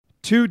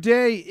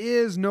Today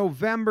is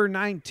November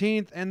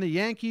 19th, and the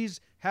Yankees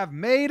have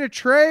made a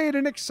trade,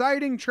 an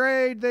exciting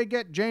trade. They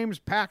get James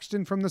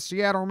Paxton from the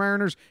Seattle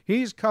Mariners.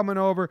 He's coming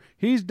over.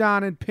 He's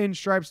donning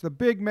pinstripes, the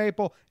Big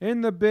Maple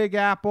in the Big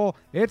Apple.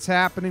 It's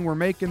happening. We're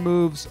making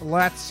moves.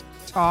 Let's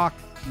talk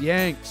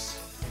Yanks.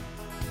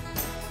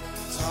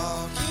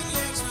 Talking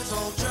Yanks with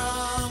old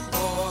John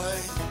Boy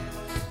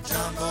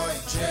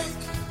and Jake.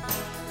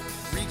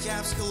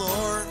 Recaps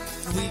galore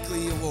and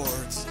weekly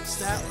awards,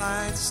 stat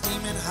lines,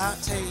 steaming hot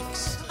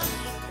takes.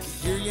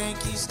 Get your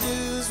Yankees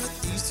news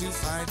with these two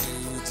fine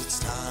dudes. It's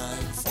time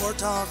for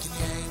Talking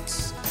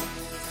Yanks.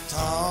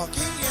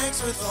 Talking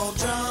Yanks with old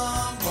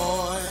John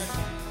Boy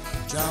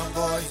and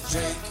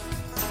Jake.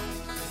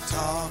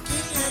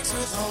 Talking Yanks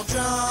with old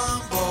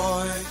John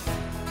Boy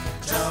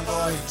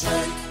and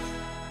Jake.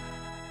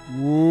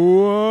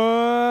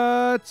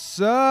 What's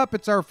up?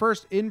 It's our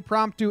first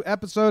impromptu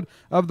episode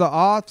of the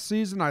off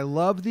season. I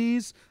love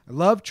these. I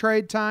love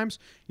trade times.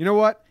 You know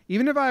what?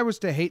 Even if I was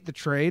to hate the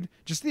trade,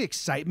 just the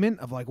excitement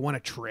of like when a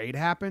trade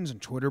happens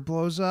and Twitter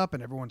blows up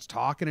and everyone's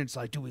talking, and it's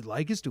like, do we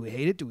like this? Do we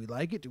hate it? Do we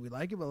like it? Do we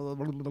like it? Blah,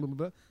 blah, blah, blah,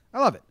 blah. I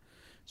love it.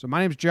 So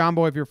my name's John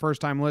Boy if you're a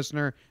first-time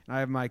listener, and I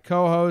have my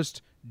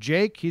co-host,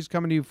 Jake. He's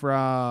coming to you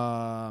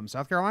from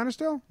South Carolina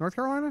still? North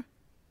Carolina?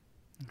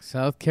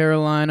 South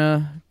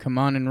Carolina, come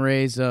on and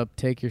raise up,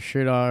 take your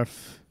shirt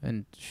off,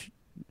 and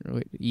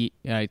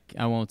I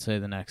won't say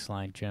the next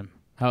line, Jim.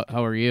 How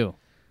are you?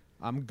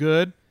 I'm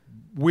good.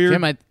 Weird.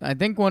 Jim, I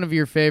think one of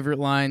your favorite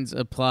lines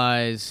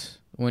applies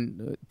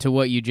to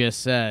what you just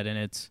said, and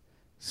it's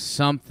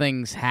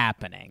something's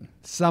happening.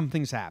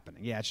 Something's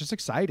happening. Yeah, it's just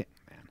exciting,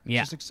 man. It's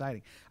Yeah. just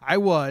exciting.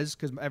 Because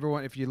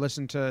everyone, if you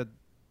listen to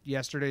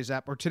yesterday's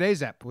app or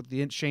today's app with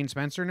the Shane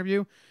Spencer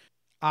interview,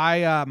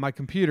 my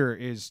computer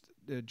is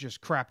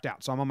just crapped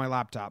out. So I'm on my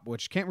laptop,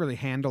 which can't really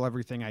handle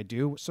everything I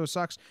do. So it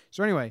sucks.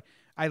 So anyway,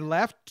 I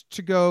left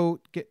to go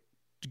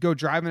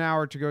drive an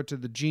hour to go to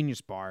the Genius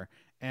Bar.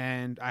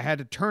 And I had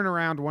to turn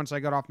around once I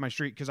got off my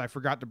street because I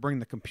forgot to bring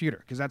the computer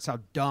because that's how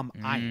dumb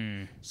I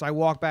am. So I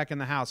walk back in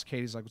the house.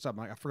 Katie's like, what's up? I'm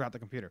like, I forgot the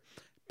computer.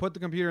 Put the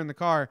computer in the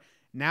car.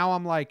 Now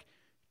I'm like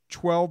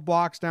 12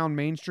 blocks down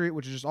Main Street,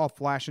 which is just all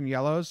flashing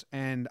yellows.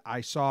 And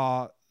I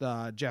saw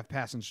Jeff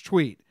Passan's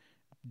tweet.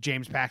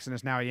 James Paxton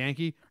is now a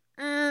Yankee.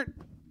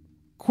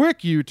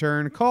 Quick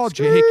U-turn. Call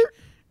Jake.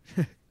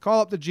 Call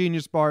up the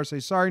Genius Bar.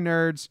 Say, sorry,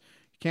 nerds.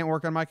 Can't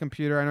work on my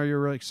computer. I know you're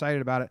really excited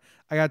about it.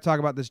 I got to talk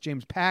about this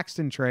James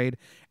Paxton trade.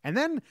 And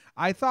then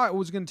I thought it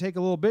was going to take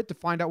a little bit to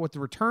find out what the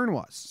return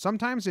was.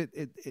 Sometimes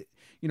it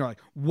like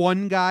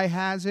one guy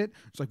has it.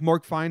 It's like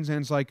Mark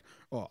Feinsand's like,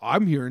 oh,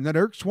 I'm hearing that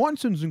Eric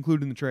Swanson's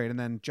included in the trade. And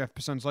then Jeff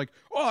Passan's like,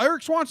 oh,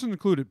 Eric Swanson's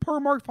included per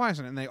Mark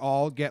Feinsand. And they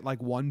all get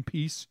like one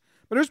piece.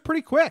 But it was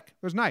pretty quick.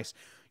 It was nice.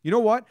 You know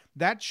what?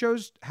 That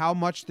shows how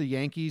much the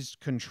Yankees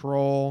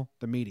control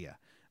the media.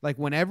 Like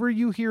whenever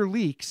you hear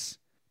leaks,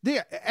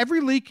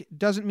 every leak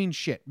doesn't mean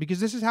shit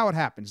because this is how it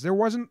happens. There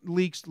wasn't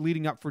leaks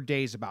leading up for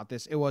days about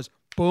this. It was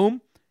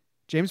boom,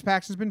 James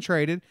Paxton's been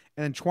traded,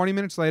 and then 20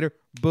 minutes later,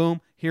 boom,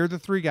 here are the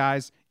three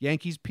guys,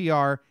 Yankees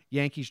PR,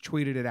 Yankees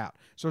tweeted it out.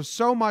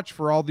 So much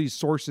for all these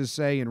sources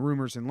say and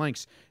rumors and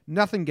links.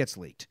 Nothing gets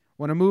leaked.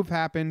 When a move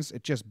happens,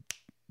 it just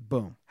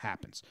boom,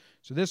 happens.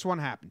 So this one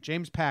happened.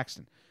 James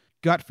Paxton.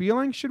 Gut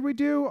feeling, should we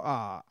do?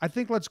 I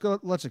think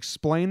let's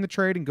explain the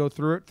trade and go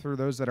through it for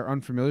those that are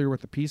unfamiliar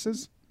with the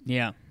pieces.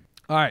 Yeah.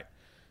 All right.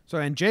 So,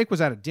 and Jake was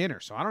at a dinner,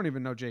 so I don't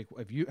even know, Jake,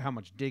 how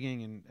much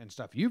digging and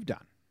stuff you've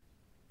done.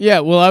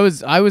 Yeah, well,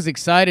 I was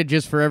excited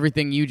just for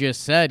everything you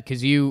just said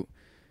because you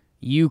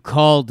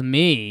called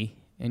me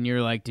and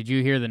you're like, did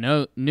you hear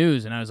the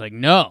news? And I was like,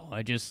 no,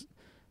 I just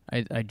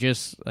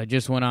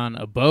went on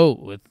a boat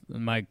with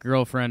my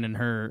girlfriend and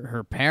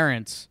her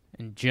parents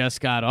and just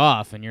got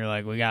off. And you're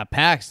like, we got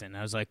Paxton.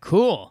 I was like,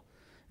 cool.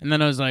 And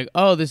then I was like,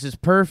 oh, this is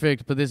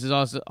perfect, but this is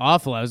also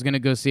awful. I was going to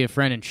go see a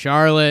friend in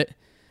Charlotte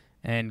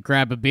and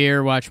grab a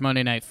beer, watch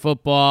Monday Night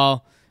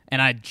Football,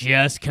 and I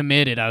just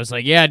committed. I was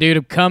like, yeah, dude,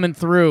 I'm coming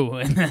through.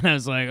 And then I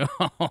was like,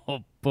 oh,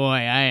 boy,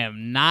 I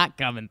am not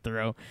coming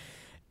through.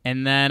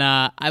 And then,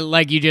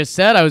 like you just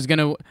said, I was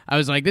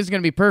like, this is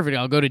going to be perfect.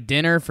 I'll go to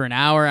dinner for an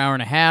hour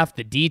and a half.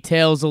 The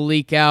details will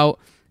leak out,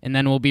 and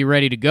then we'll be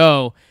ready to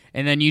go.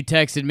 And then you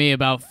texted me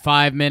about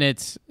 5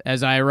 minutes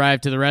as I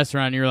arrived to the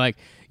restaurant, and you were like,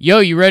 yo,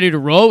 you ready to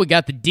roll? We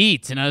got the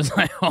deets. And I was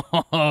like,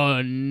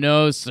 oh,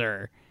 no,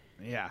 sir.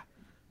 Yeah.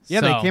 Yeah,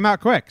 they came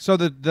out quick. So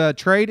the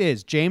trade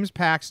is James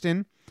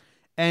Paxton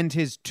and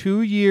his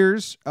 2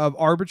 years of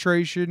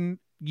arbitration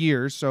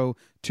years, so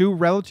 2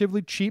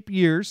 relatively cheap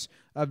years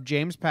of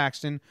James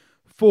Paxton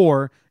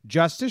for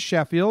Justice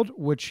Sheffield,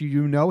 which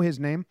you know his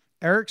name,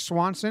 Eric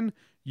Swanson,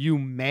 you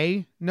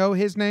may know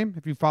his name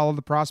if you follow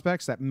the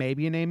prospects. That may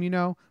be a name you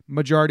know.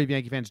 Majority of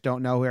Yankee fans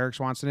don't know who Eric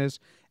Swanson is.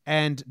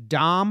 And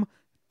Dom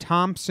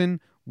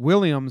Thompson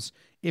Williams.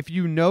 If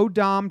you know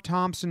Dom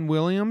Thompson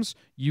Williams,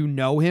 you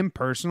know him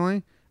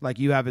personally. Like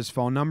you have his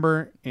phone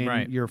number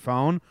in your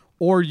phone,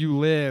 or you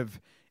live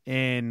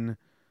in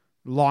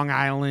Long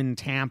Island,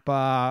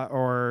 Tampa,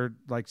 or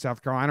like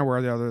South Carolina,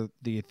 where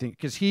do you think?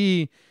 Because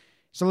he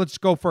So let's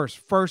go first.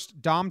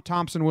 First, Dom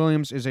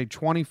Thompson-Williams is a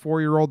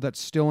 24-year-old that's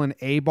still in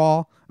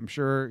A-ball. I'm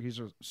sure he's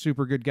a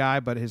super good guy,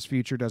 but his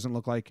future doesn't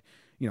look like,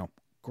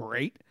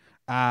 great.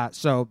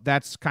 So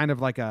that's kind of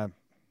like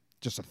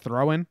just a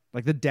throw-in,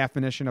 like the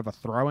definition of a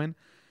throw-in.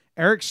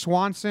 Eric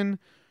Swanson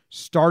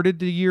started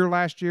the year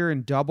last year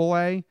in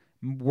Double-A,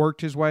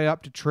 worked his way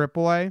up to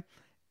Triple-A,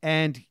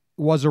 and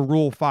was a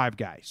Rule 5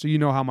 guy. So you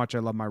know how much I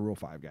love my Rule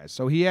 5 guys.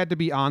 So he had to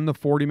be on the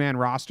 40-man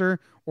roster,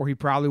 or he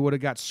probably would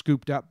have got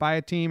scooped up by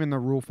a team in the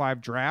Rule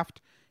 5 draft.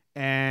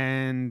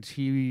 And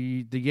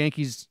the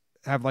Yankees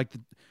have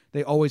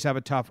they always have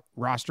a tough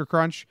roster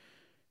crunch.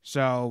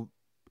 So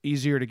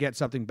easier to get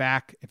something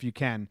back if you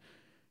can.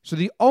 So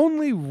the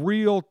only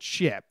real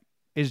chip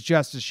is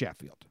Justice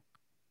Sheffield.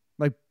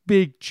 Like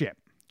big chip.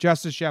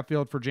 Justice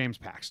Sheffield for James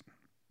Paxton.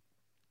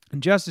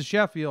 And Justice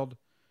Sheffield,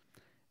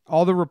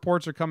 all the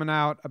reports are coming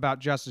out about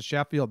Justice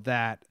Sheffield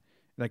that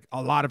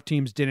a lot of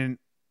teams didn't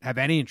have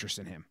any interest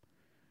in him.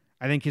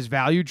 I think his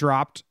value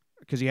dropped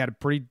because he had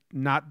a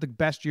not the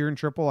best year in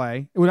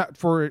AAA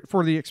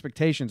for the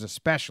expectations,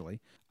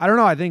 especially. I don't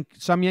know. I think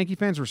some Yankee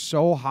fans were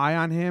so high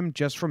on him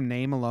just from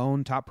name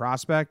alone, top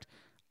prospect.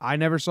 I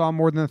never saw him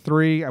more than a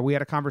 3. We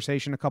had a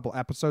conversation a couple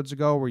episodes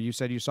ago where you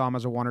said you saw him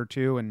as a 1 or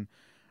 2, and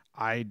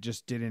I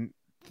just didn't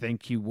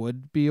think he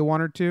would be a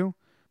 1 or 2.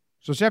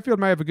 So Sheffield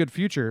might have a good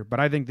future, but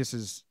I think this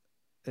is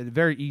a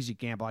very easy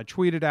gamble. I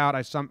tweeted out,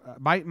 I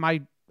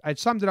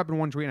summed it up in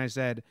one tweet, and I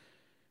said,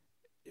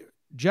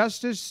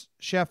 Justice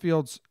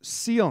Sheffield's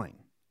ceiling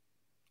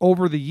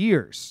over the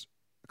years,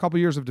 a couple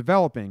years of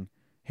developing,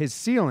 his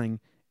ceiling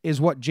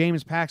is what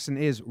James Paxton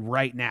is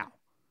right now.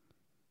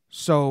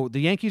 So the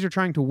Yankees are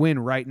trying to win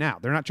right now.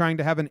 They're not trying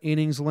to have an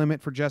innings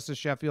limit for Justice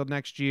Sheffield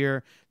next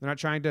year. They're not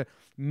trying to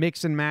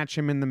mix and match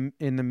him in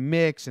the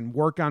mix and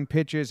work on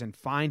pitches and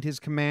find his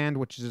command,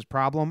 which is his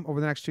problem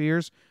over the next 2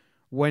 years,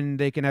 when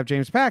they can have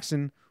James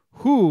Paxton,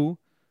 who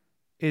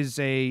he's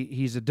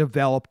a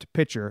developed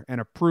pitcher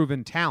and a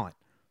proven talent.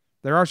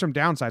 There are some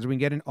downsides. We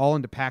can get all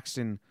into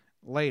Paxton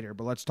later,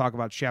 but let's talk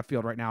about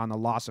Sheffield right now and the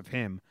loss of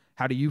him.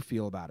 How do you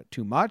feel about it?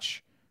 Too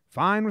much?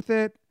 Fine with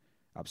it?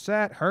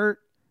 Upset? Hurt?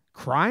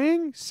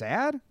 Crying?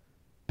 Sad?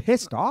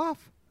 Pissed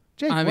off?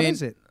 Jake, what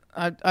is it?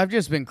 I've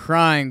just been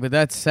crying, but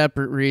that's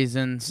separate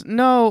reasons.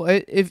 No,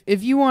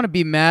 if you want to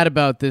be mad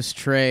about this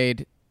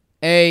trade,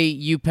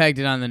 you pegged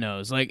it on the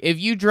nose. Like, if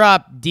you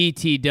drop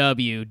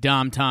DTW,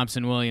 Dom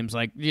Thompson-Williams,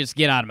 just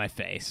get out of my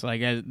face. That's not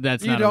a real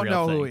thing. You don't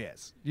know who he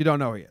is. You don't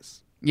know who he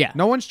is. Yeah.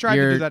 No one's tried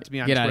to do that to me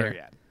on Twitter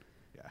yet.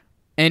 Yeah.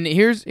 And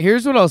here's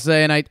what I'll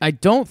say, and I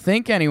don't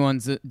think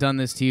anyone's done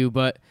this to you,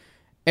 but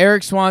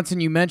Eric Swanson,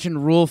 you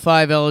mentioned Rule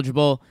 5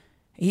 eligible.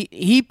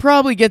 He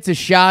probably gets a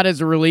shot as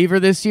a reliever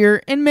this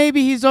year, and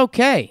maybe he's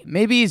okay.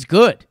 Maybe he's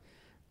good.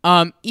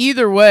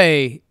 Either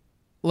way,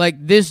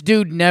 this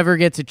dude never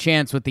gets a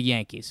chance with the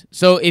Yankees.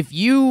 So if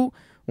you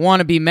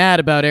want to be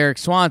mad about Eric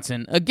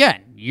Swanson,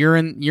 again, you're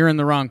in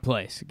the wrong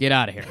place. Get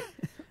out of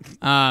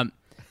here.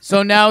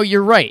 So now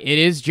you're right. It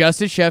is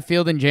Justice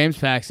Sheffield and James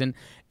Paxton.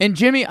 And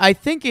Jimmy, I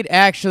think it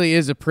actually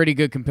is a pretty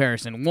good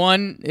comparison.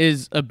 One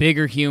is a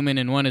bigger human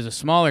and one is a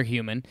smaller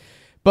human.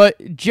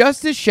 But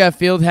Justice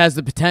Sheffield has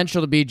the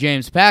potential to be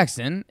James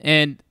Paxton,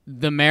 and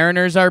the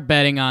Mariners are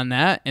betting on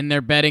that, and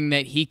they're betting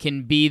that he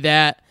can be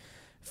that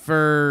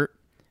for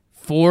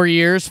 4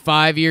 years,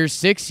 5 years,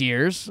 6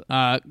 years,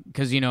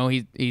 because,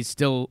 he's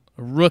still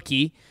a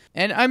rookie.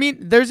 And, I mean,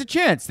 there's a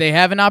chance. They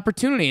have an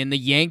opportunity, and the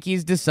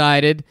Yankees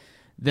decided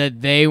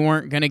that they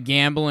weren't going to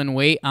gamble and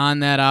wait on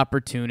that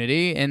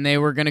opportunity, and they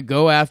were going to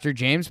go after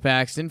James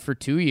Paxton for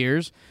 2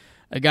 years,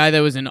 a guy that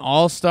was an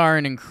all-star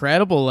and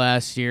incredible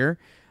last year.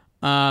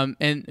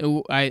 And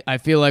I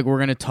feel like we're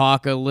going to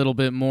talk a little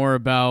bit more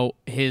about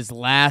his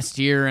last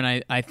year,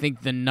 and I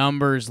think the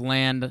numbers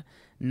land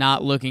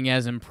not looking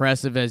as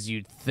impressive as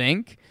you'd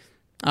think.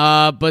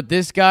 But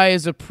this guy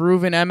is a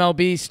proven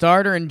MLB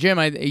starter. And Jim,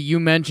 you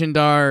mentioned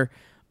our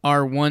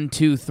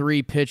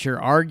 1-2-3 pitcher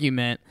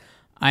argument.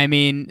 I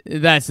mean,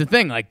 that's the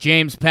thing.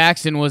 James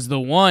Paxton was the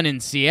 1 in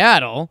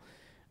Seattle,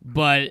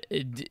 but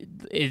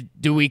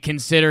do we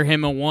consider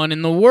him a 1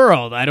 in the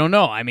world? I don't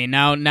know. I mean,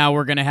 now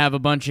we're going to have a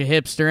bunch of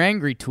hipster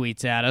angry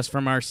tweets at us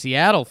from our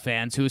Seattle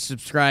fans who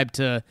subscribe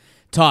to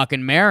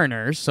Talkin'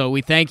 Mariners, so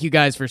we thank you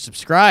guys for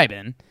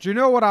subscribing. Do you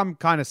know what I'm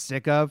kind of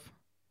sick of?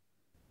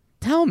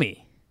 Tell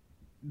me.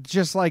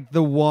 Just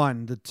the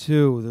 1, the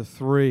 2, the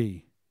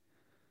 3.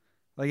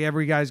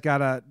 Every guy's got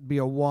to be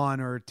a 1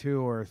 or a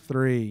 2 or a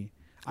 3.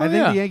 I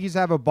think the Yankees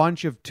have a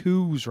bunch of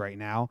 2s right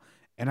now,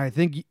 and I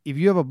think if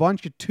you have a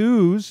bunch of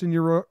 2s in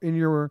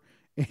your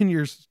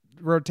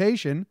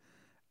rotation,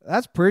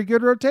 that's pretty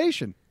good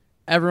rotation.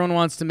 Everyone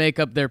wants to make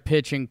up their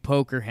pitching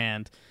poker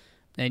hand,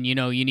 and you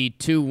need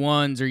 2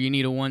 1s or you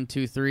need a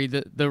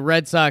 1-2-3. The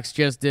Red Sox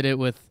just did it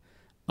with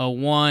a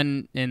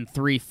 1 and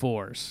 3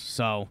 4s.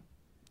 So,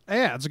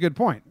 yeah, that's a good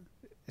point.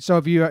 So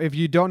if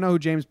you don't know who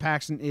James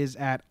Paxton is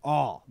at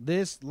all,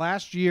 this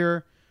last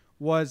year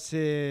was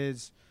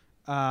his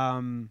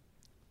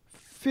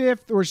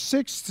fifth or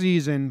sixth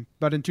season,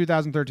 but in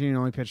 2013 he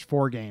only pitched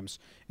 4 games.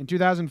 In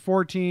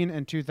 2014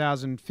 and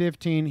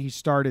 2015 he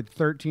started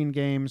 13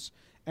 games,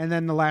 and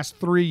then the last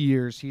 3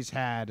 years he's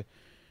had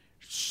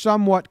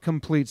somewhat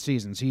complete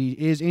seasons. He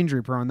is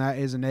injury prone. That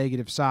is a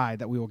negative side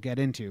that we will get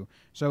into.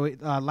 So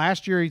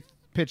last year he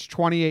pitched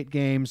 28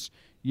 games.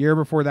 Year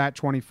before that,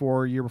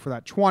 24. Year before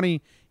that, 20.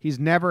 He's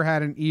never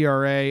had an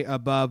ERA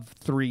above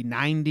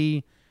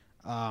 3.90.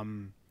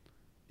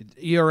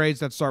 ERAs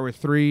that start with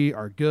 3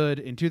 are good.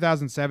 In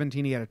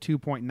 2017, he had a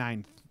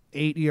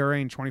 2.98 ERA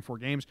in 24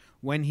 games.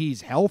 When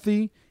he's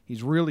healthy,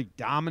 he's really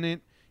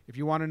dominant. If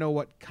you want to know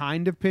what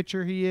kind of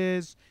pitcher he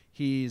is,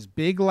 he's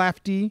big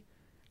lefty,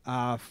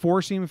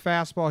 four-seam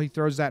fastball. He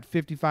throws that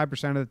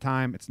 55% of the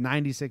time. It's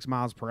 96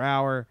 miles per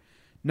hour.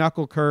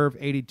 Knuckle curve,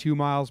 82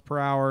 miles per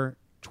hour,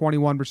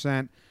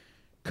 21%.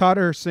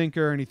 Cutter,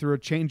 sinker, and he threw a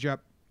changeup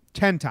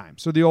 10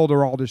 times. So the old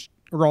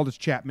Aroldis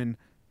Chapman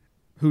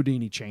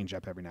Houdini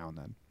changeup every now and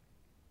then.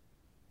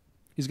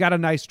 He's got a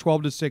nice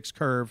 12-6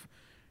 curve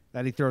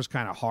that he throws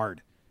kind of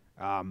hard.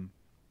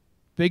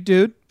 Big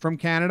dude from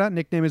Canada.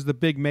 Nickname is the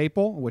Big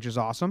Maple, which is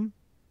awesome.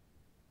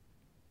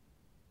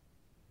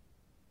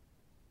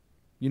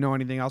 You know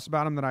anything else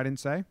about him that I didn't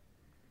say?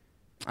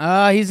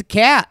 He's a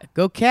cat.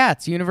 Go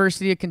Cats.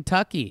 University of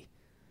Kentucky.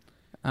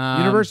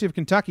 University of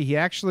Kentucky. He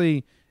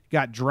actually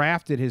got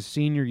drafted his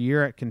senior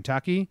year at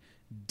Kentucky.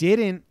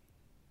 Didn't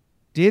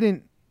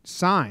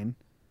sign.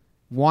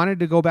 Wanted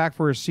to go back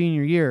for his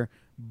senior year,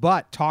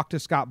 but talked to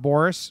Scott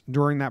Boras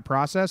during that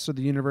process. So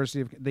the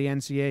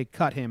NCAA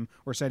cut him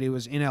or said he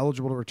was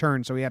ineligible to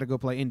return. So he had to go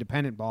play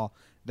independent ball.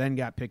 Then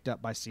got picked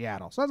up by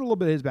Seattle. So that's a little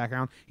bit of his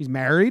background. He's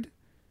married.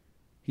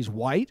 He's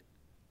white.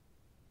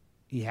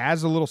 He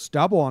has a little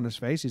stubble on his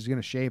face. He's going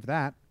to shave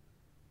that.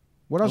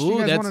 What else do you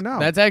guys want to know?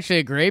 That's actually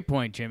a great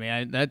point, Jimmy.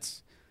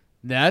 That's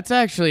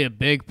actually a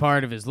big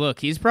part of his look.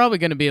 He's probably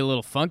going to be a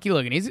little funky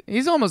looking.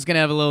 He's almost going to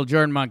have a little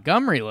Jordan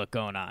Montgomery look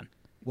going on.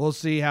 We'll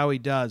see how he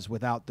does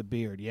without the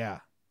beard. Yeah,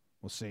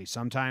 we'll see.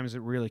 Sometimes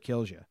it really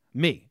kills you.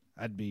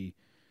 I'd be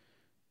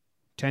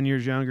 10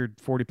 years younger,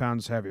 40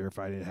 pounds heavier if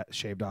I had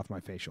shaved off my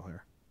facial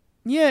hair.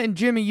 Yeah, and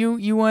Jimmy,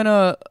 you went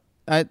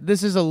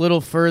this is a little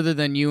further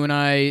than you and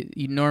I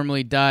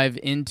normally dive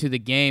into the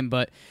game,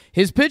 but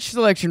his pitch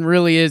selection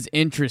really is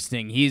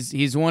interesting.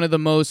 He's one of the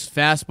most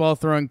fastball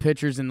throwing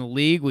pitchers in the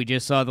league. We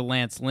just saw the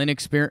Lance Lynn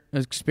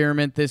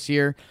experiment this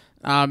year.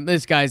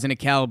 This guy's in a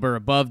caliber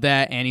above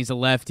that, and he's a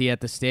lefty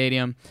at the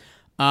stadium.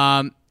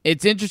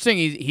 It's interesting.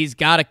 He's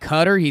got a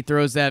cutter. He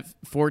throws that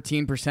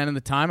 14% of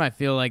the time. I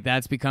feel like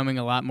that's becoming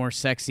a lot more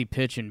sexy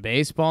pitch in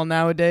baseball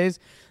nowadays.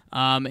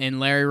 And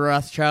Larry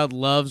Rothschild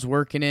loves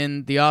working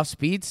in the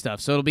off-speed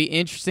stuff. So it'll be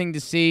interesting to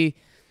see,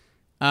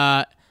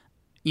 if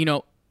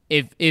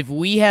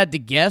we had to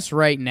guess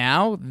right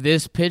now,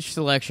 this pitch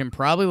selection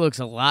probably looks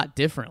a lot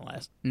different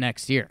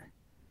next year.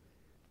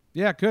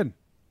 Yeah, good.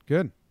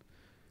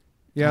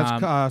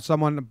 Yeah,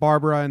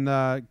 Barbara in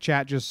the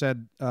chat just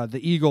said the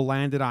Eagle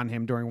landed on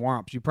him during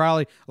warm-ups.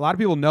 A lot of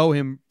people know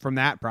him from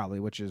that probably,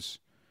 which is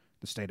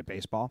the state of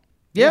baseball.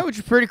 Yeah, which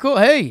is pretty cool.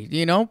 Hey,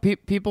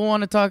 people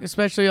want to talk,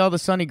 especially all the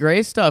Sonny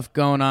Gray stuff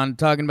going on,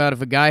 talking about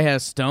if a guy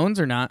has stones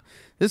or not.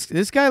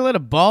 This guy let a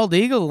bald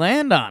eagle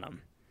land on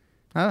him.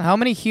 How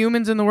many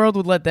humans in the world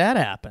would let that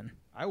happen?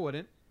 I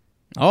wouldn't.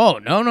 Oh,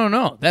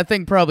 no. That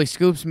thing probably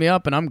scoops me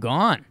up and I'm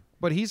gone.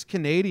 But he's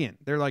Canadian.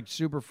 They're like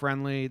super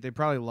friendly. They'll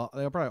probably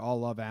all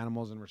love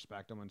animals and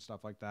respect them and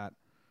stuff like that.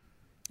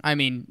 I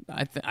mean,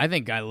 I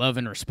think I love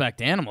and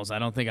respect animals. I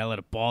don't think I let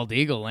a bald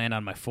eagle land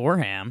on my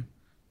foreham.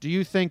 Do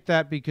you think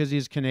that because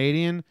he's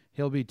Canadian,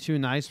 he'll be too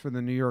nice for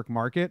the New York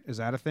market? Is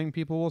that a thing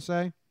people will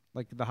say?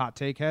 Like the hot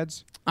take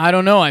heads? I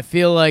don't know. I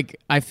feel like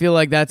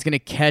that's going to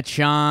catch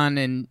on,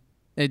 and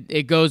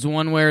it goes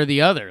one way or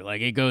the other.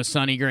 Like it goes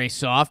Sonny Gray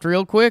soft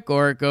real quick,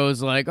 or it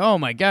goes like, oh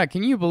my God,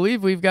 can you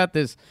believe we've got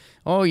this?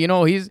 Oh,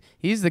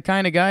 he's the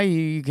kind of guy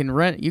you can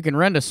rent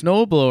a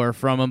snowblower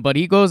from him, but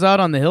he goes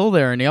out on the hill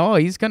there, and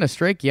he's going to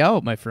strike you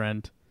out, my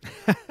friend.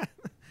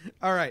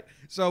 All right.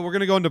 So we're going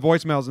to go into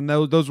voicemails, and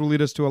those will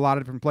lead us to a lot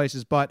of different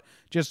places. But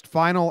just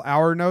final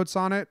hour notes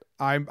on it.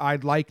 I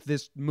like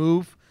this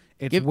move.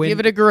 Give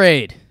it a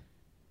grade.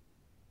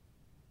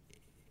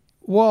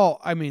 Well,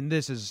 I mean,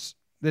 this is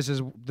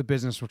the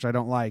business which I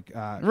don't like.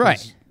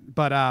 Right.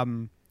 But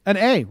an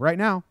A right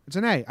now. It's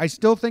an A. I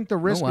still think the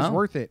risk is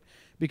worth it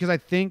because I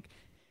think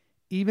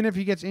even if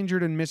he gets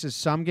injured and misses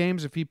some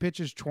games, if he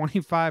pitches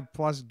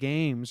 25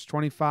 games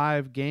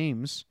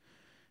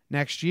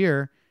next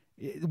year,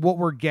 what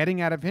we're getting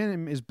out of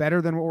him is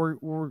better than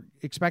what we're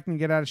expecting to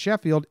get out of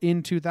Sheffield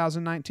in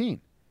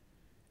 2019.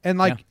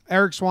 And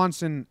Eric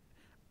Swanson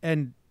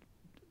and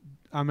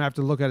I'm going to have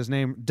to look at his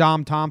name,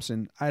 Dom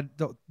Thompson,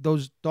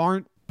 those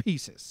darn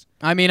pieces.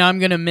 I mean, I'm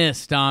going to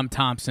miss Dom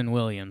Thompson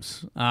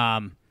Williams.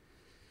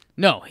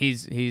 No,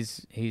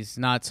 he's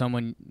not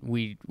someone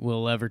we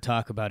will ever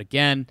talk about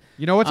again.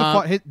 You know what's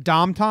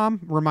Dom Tom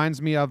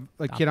reminds me of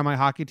a kid on my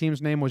hockey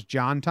team's name was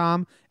John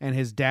Tom, and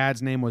his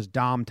dad's name was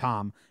Dom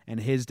Tom,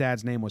 and his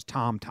dad's name was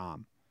Tom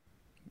Tom.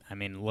 I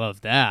mean,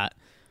 love that.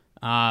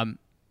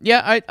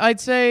 Yeah, I'd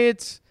say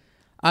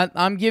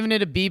I'm giving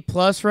it a B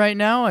plus right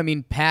now. I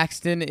mean,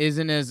 Paxton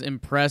isn't as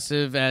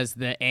impressive as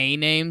the A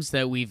names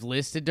that we've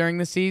listed during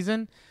the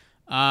season.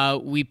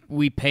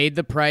 We paid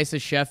the price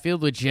of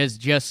Sheffield, which has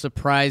just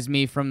surprised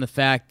me from the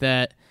fact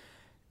that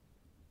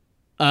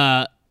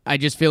I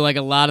just feel like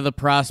a lot of the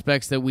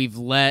prospects that we've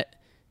let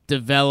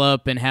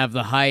develop and have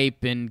the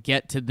hype and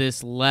get to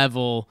this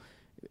level,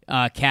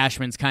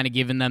 Cashman's kind of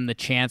given them the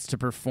chance to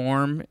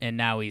perform, and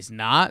now he's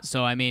not.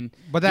 So, I mean...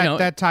 But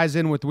that ties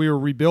in with we were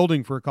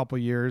rebuilding for a couple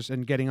of years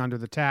and getting under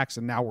the tax,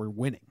 and now we're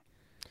winning.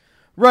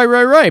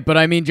 Right. But,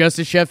 I mean,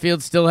 Justice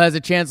Sheffield still has a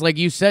chance, like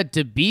you said,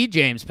 to be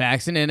James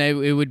Paxton, and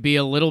it would be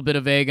a little bit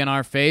of egg on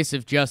our face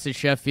if Justice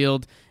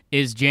Sheffield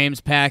is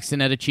James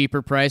Paxton at a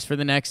cheaper price for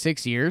the next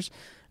 6 years.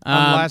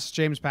 Unless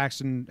James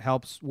Paxton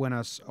helps win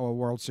us a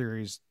World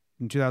Series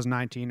in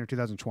 2019 or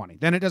 2020.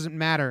 Then it doesn't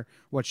matter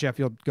what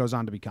Sheffield goes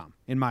on to become,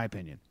 in my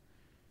opinion.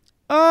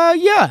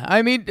 Yeah.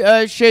 I mean,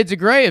 shades of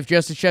gray if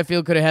Justice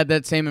Sheffield could have had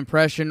that same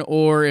impression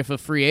or if a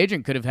free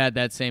agent could have had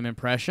that same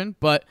impression.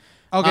 But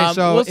okay,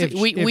 so we'll see.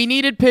 We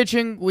needed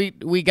pitching.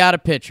 We got a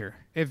pitcher.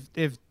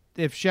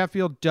 If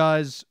Sheffield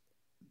does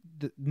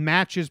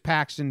matches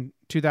Paxton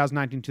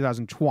 2019,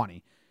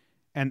 2020,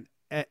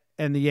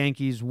 and the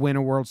Yankees win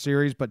a World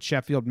Series, but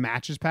Sheffield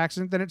matches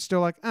Paxton, then it's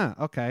still like,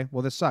 okay,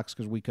 well, this sucks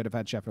because we could have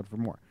had Sheffield for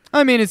more.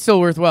 I mean, it's still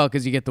worthwhile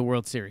because you get the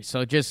World Series.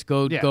 So just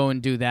go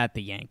and do that,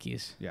 the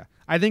Yankees. Yeah.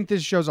 I think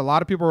this shows a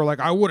lot of people are like,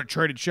 I would have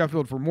traded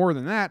Sheffield for more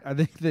than that. I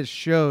think this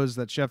shows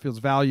that Sheffield's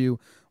value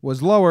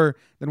was lower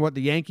than what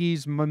the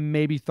Yankees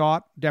maybe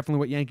thought, definitely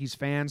what Yankees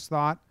fans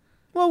thought.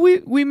 Well,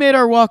 we made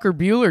our Walker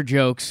Buehler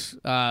jokes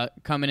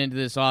coming into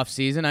this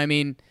offseason. I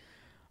mean,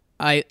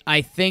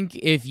 I think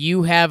if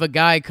you have a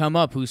guy come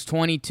up who's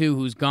 22,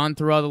 who's gone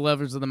through all the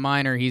levels of the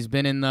minor, he's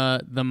been in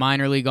the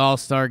minor league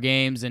all-star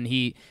games, and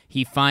he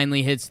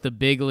finally hits the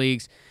big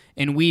leagues,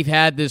 and we've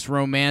had this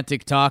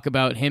romantic talk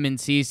about him and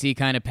CeCe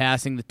kind of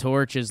passing the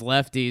torch as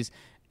lefties,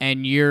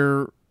 and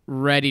you're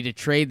ready to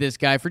trade this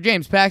guy for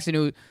James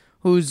Paxton,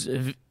 who's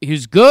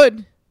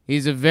good.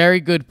 He's a very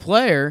good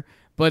player,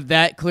 but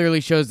that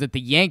clearly shows that the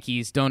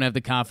Yankees don't have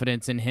the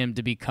confidence in him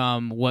to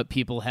become what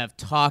people have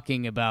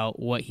talking about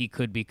what he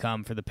could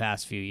become for the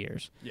past few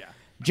years. Yeah.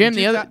 Jim,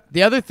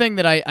 the other thing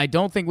that I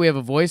don't think we have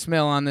a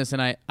voicemail on this,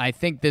 and I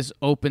think this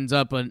opens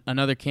up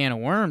another can of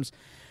worms.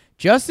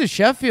 Justice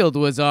Sheffield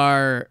was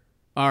our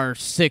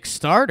sixth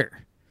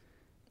starter.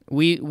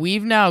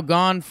 We've now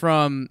gone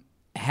from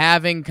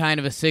having kind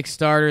of a sixth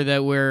starter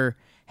that we're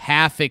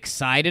half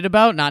excited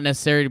about, not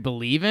necessarily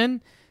believe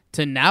in,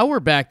 to now we're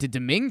back to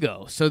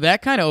Domingo. So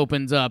that kind of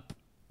opens up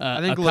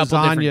a couple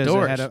different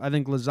doors. I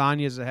think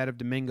Lasagna is ahead of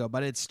Domingo,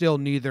 but it's still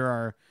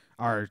neither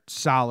our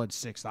solid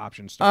sixth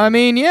option starter. I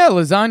mean, yeah,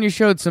 Lasagna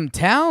showed some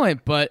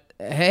talent, but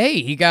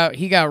hey, he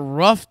got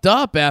roughed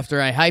up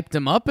after I hyped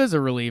him up as a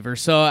reliever.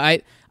 So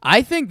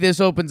I think this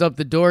opens up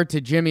the door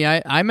to Jimmy.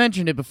 I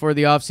mentioned it before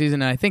the offseason,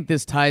 and I think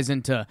this ties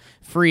into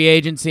free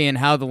agency and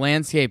how the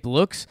landscape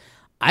looks.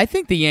 I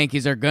think the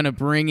Yankees are going to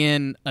bring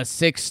in a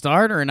sixth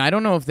starter, and I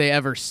don't know if they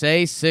ever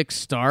say sixth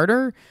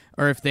starter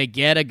or if they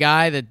get a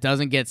guy that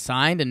doesn't get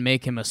signed and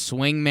make him a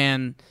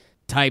swingman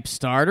type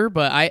starter.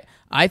 But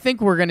I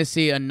think we're going to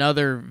see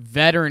another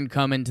veteran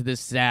come into the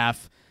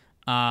staff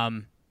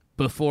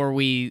before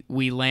we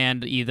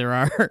land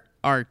either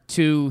our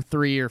 2,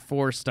 3, or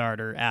 4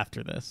 starter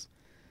after this.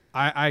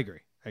 I agree.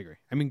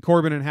 I mean,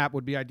 Corbin and Happ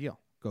would be ideal.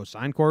 Go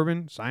sign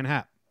Corbin, sign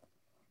Happ.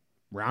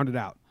 Round it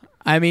out.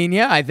 I mean,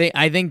 yeah,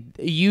 I think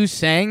you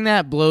saying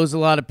that blows a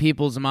lot of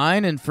people's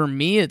mind, and for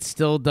me, it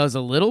still does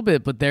a little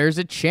bit, but there's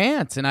a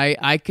chance, and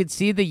I could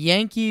see the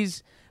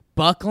Yankees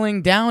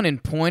buckling down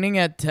and pointing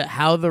at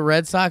how the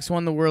Red Sox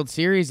won the World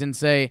Series and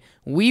say,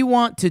 we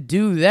want to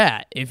do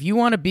that. If you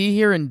want to be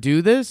here and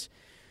do this,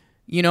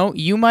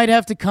 you might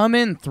have to come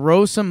in,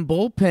 throw some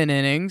bullpen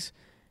innings,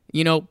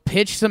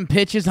 pitch some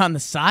pitches on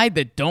the side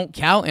that don't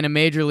count in a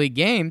major league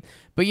game.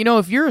 But,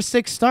 if you're a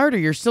sixth starter,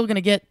 you're still going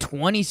to get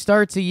 20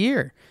 starts a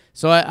year.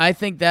 So I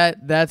think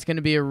that's going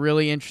to be a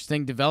really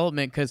interesting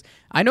development because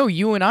I know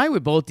you and I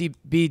would both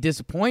be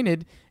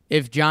disappointed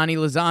if Johnny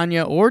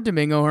Lasagna or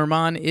Domingo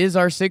Germán is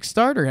our sixth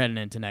starter heading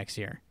into next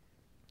year.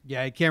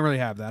 Yeah, you can't really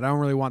have that. I don't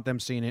really want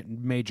them seeing it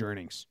in major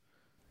innings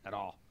at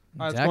all.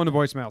 All right, Exactly. let's go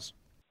into voicemails.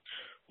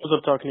 What's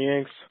up, Talking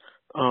Yanks?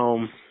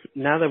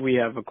 Now that we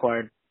have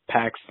acquired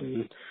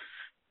Paxton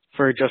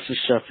for Justice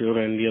Sheffield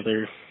and the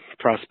other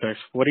prospects,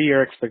 what are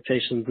your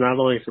expectations not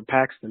only for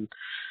Paxton,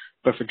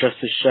 but for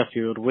Justice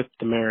Sheffield with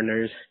the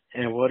Mariners,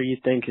 and what do you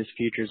think his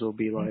futures will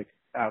be like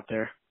out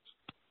there?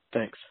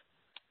 Thanks.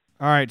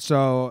 All right,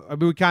 so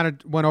we kind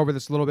of went over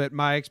this a little bit.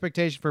 My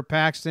expectation for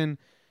Paxton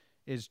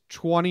is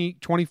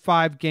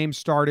 25 games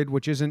started,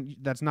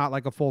 that's not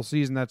like a full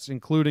season. That's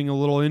including a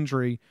little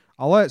injury.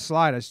 I'll let it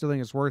slide. I still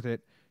think it's worth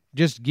it.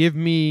 Just give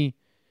me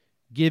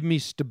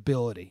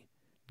stability.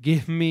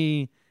 Give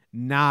me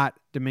not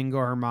Domingo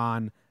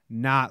Germán,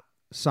 not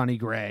Sonny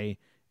Gray.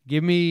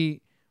 Give me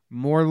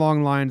more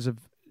along lines of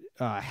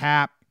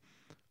Happ,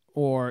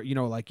 or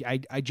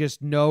I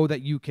just know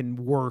that you can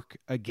work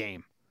a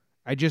game.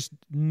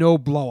 no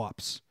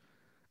blow-ups.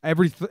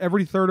 Every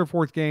third or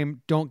fourth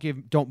game,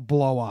 don't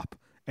blow up,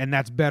 and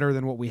that's better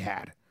than what we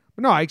had.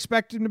 But no, I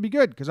expect him to be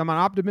good because I'm an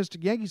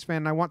optimistic Yankees fan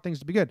and I want things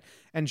to be good.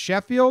 And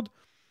Sheffield,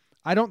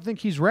 I don't think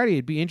he's ready.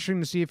 It'd be interesting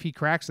to see if he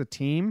cracks the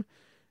team.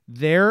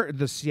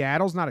 The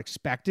Seattle's not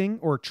expecting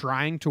or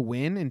trying to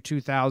win in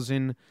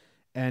 2020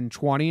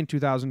 and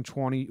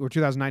 2020 or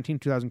 2019,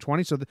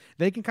 2020, so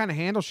they can kind of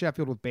handle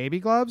Sheffield with baby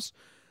gloves.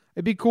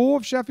 It'd be cool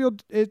if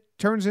Sheffield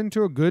turns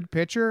into a good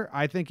pitcher.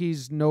 I think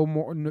he's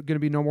going to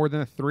be no more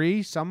than a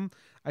 3.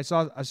 I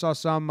saw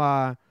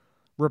some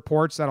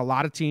reports that a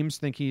lot of teams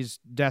think he's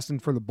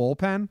destined for the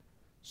bullpen.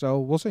 So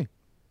we'll see.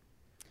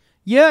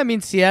 Yeah, I mean,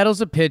 Seattle's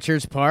a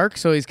pitcher's park,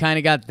 so he's kind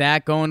of got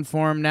that going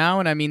for him now.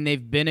 And, I mean,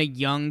 they've been a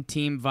young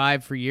team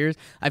vibe for years.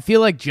 I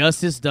feel like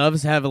Justice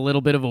Doves have a little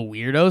bit of a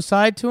weirdo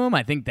side to him.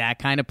 I think that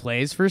kind of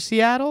plays for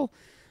Seattle.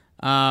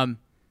 I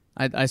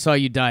saw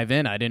you dive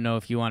in. I didn't know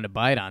if you wanted to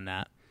bite on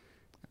that.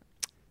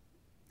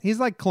 He's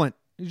like Clint.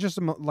 He's just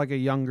like the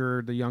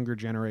younger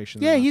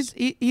generation. Yeah, he's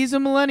a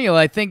millennial.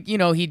 I think, he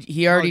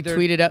already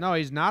tweeted out. No,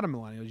 he's not a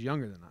millennial. He's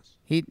younger than us.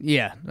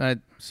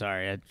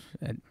 Sorry.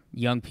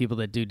 Young people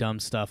that do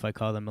dumb stuff, I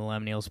call them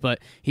millennials. But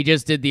he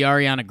just did the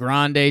Ariana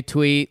Grande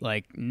tweet,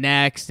 like,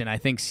 next, and I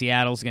think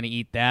Seattle's going to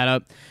eat that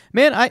up.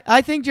 Man,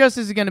 I think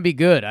Justice is going to be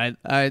good.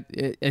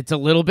 It's a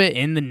little bit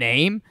in the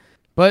name.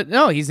 But,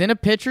 no, he's in a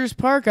pitcher's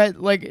park.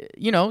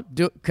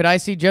 Could I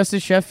see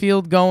Justice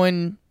Sheffield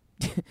going,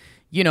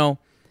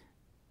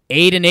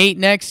 8-8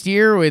 next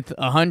year with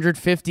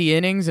 150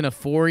 innings and a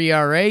 4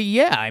 ERA?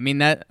 Yeah, I mean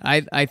that.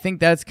 I think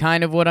that's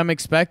kind of what I'm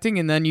expecting,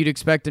 and then you'd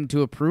expect him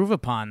to improve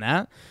upon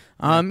that.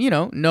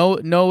 No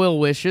ill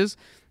wishes.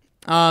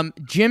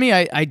 Jimmy,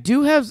 I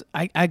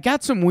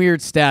got some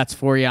weird stats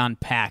for you on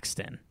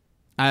Paxton,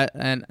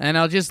 and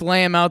I'll just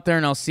lay them out there,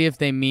 and I'll see if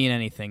they mean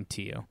anything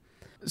to you.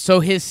 So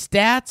his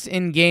stats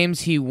in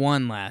games he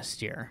won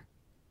last year.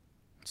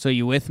 So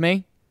you with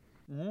me?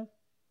 Mm-hmm.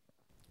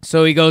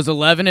 So he goes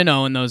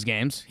 11-0 in those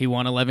games. He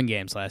won 11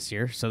 games last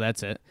year, so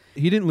that's it.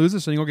 He didn't lose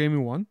a single game he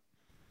won?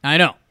 I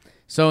know.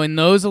 So in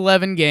those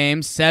 11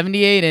 games,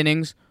 78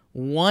 innings,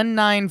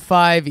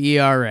 1.95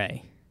 ERA.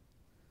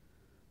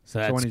 So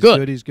that's when he's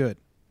good. He's good.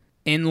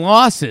 In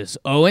losses,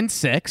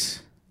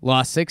 0-6,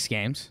 lost 6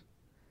 games,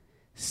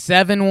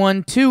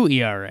 7.12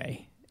 ERA.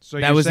 So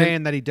you're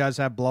saying that he does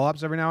have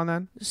blow-ups every now and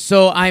then?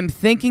 So I'm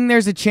thinking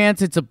there's a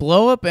chance it's a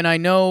blow-up, and I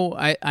know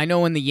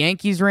when the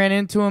Yankees ran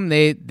into him,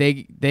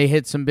 they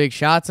hit some big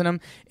shots in him.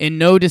 In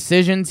no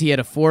decisions, he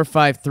had a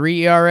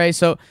 4.53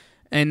 ERA,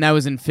 and that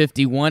was in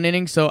 51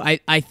 innings. So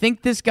I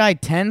think this guy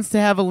tends to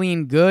have a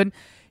lean good.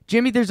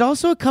 Jimmy, there's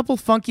also a couple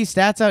funky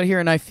stats out here,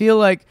 and I feel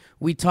like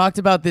we talked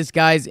about this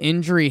guy's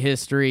injury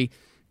history,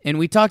 and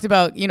we talked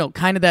about,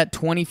 kind of that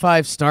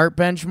 25 start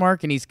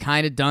benchmark, and he's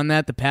kind of done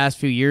that the past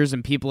few years,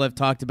 and people have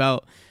talked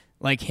about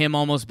like him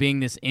almost being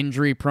this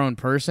injury-prone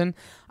person.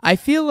 I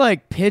feel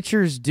like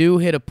pitchers do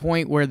hit a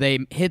point where they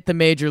hit the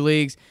major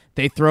leagues,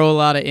 they throw a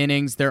lot of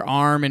innings, their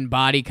arm and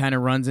body kind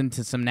of runs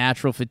into some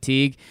natural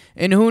fatigue,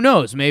 and who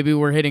knows, maybe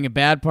we're hitting a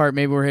bad part,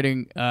 maybe we're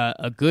hitting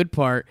a good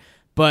part,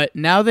 but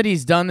now that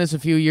he's done this a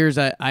few years,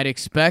 I'd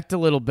expect a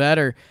little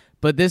better,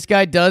 but this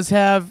guy does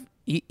have,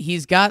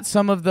 he's got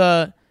some of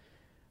the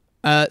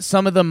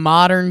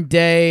modern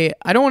day,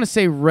 I don't want to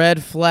say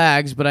red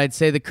flags, but I'd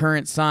say the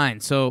current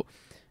signs. So,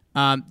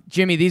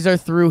 Jimmy, these are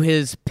through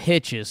his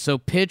pitches. So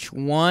pitch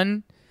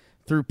 1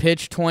 through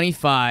pitch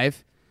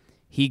 25,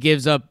 he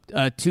gives up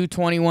a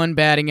 221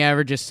 batting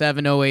average, a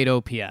 708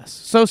 OPS.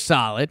 So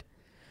solid.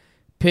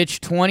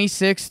 Pitch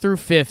 26 through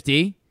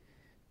 50,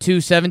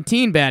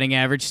 217 batting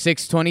average,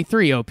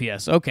 623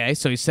 OPS. Okay,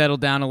 so he's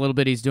settled down a little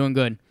bit. He's doing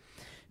good.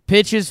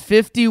 Pitches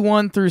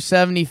 51 through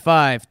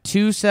 75,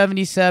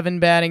 277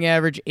 batting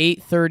average,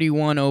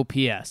 831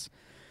 OPS.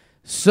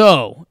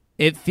 So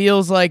it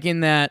feels like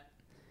in that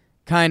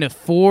kind of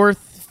 4th,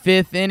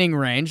 5th inning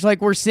range,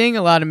 like we're seeing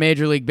a lot of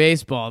Major League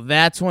Baseball,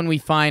 that's when we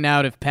find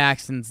out if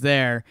Paxton's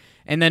there.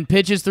 And then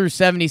pitches through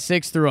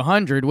 76 through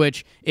 100,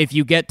 which if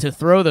you get to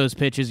throw those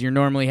pitches, you're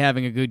normally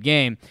having a good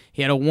game.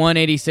 He had a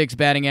 186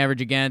 batting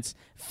average against,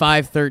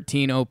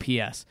 513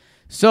 OPS.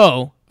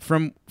 So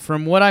from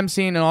what I'm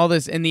seeing in all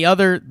this, and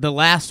the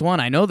last one,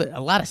 I know that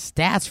a lot of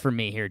stats for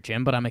me here,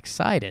 Jim, but I'm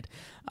excited.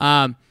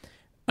 A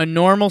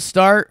normal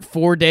start,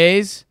 4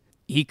 days,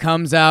 he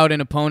comes out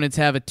and opponents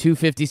have a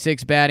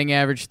 256 batting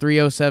average,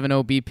 307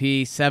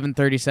 OBP,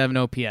 737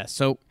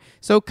 OPS.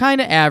 So kind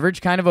of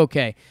average, kind of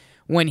okay.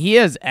 When he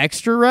has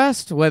extra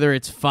rest, whether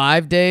it's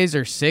 5 days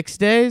or 6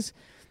 days,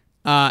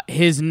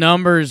 his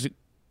numbers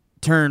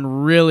turn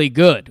really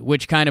good,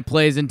 which kind of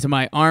plays into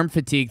my arm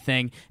fatigue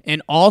thing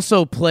and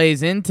also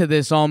plays into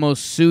this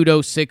almost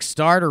pseudo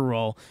 6-starter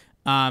role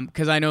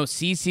because I know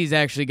CC's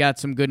actually got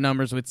some good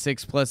numbers with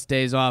 6+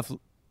 days off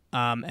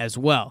as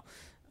well.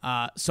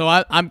 So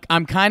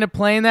I'm kind of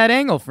playing that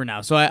angle for now.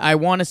 So I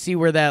want to see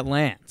where that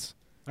lands.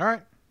 All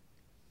right.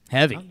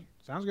 Heavy.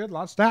 Sounds good. A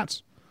lot of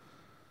stats.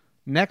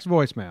 Next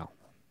voicemail.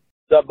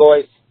 What's up,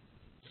 boys?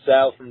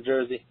 Sal from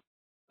Jersey.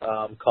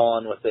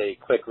 Calling with a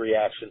quick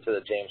reaction to the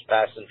James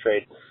Paxton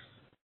trade.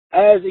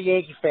 as a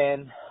Yankee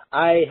fan,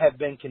 I have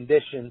been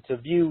conditioned to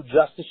view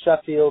Justice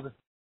Sheffield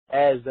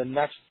as the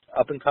next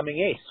up-and-coming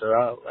ace, or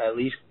at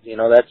least,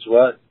 that's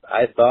what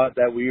I thought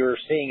that we were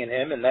seeing in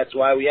him, and that's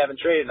why we haven't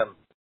traded him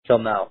till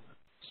now.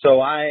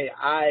 So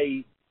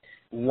I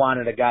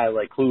wanted a guy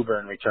like Kluber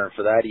in return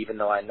for that, even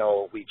though I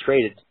know we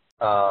traded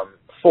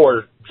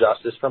for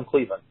Justice from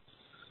Cleveland.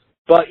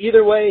 But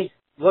either way,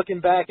 looking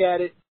back at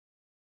it,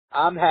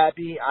 I'm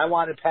happy. I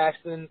wanted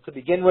Paxton to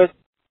begin with.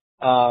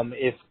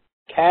 If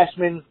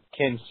Cashman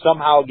can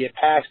somehow get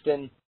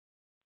Paxton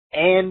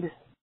and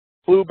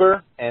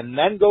Kluber and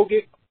then go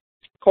get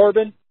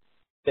Corbin,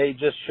 they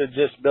should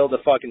build a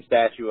fucking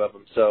statue of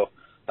him. So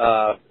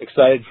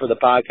excited for the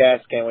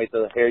podcast. Can't wait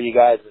to hear you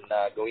guys, and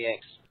go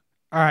Yanks.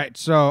 All right,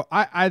 so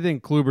I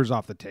think Kluber's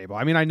off the table.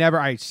 I mean,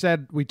 I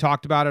said we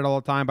talked about it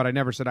all the time, but I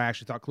never said I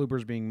actually thought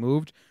Kluber's being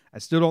moved. I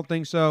still don't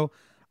think so.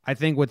 I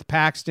think with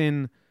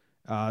Paxton,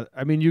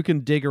 you can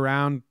dig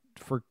around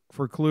for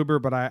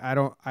Kluber, but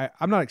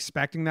I'm not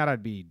expecting that.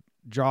 I'd be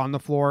jaw on the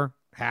floor,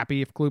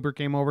 happy if Kluber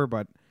came over,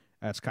 but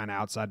that's kind of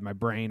outside my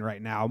brain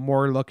right now. I'm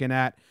more looking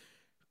at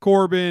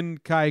Corbin,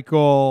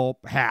 Keuchel,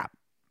 Happ.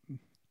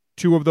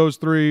 Two of those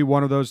three,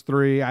 one of those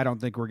three. I don't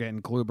think we're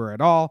getting Kluber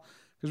at all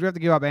because we have to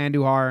give up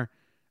Andujar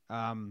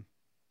and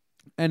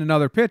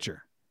another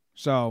pitcher.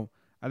 So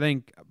I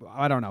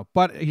don't know.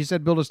 But he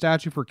said build a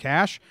statue for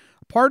Cash.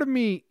 Part of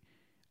me,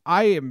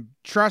 I am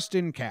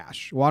trusting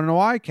Cash. Want to know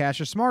why?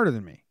 Cash is smarter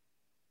than me.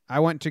 I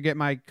went to get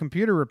my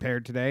computer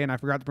repaired today, and I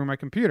forgot to bring my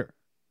computer.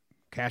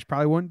 Cash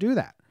probably wouldn't do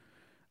that.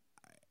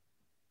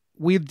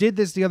 We did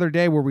this the other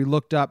day where we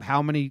looked up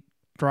how many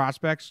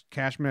prospects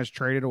Cashman has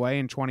traded away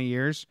in 20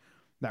 years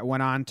that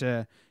went on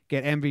to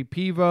get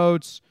MVP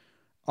votes,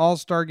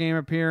 All-Star Game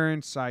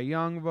appearance, Cy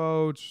Young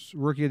votes,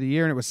 Rookie of the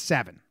Year, and it was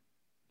 7.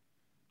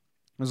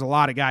 There's a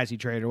lot of guys he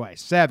traded away.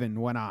 7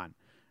 went on.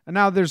 And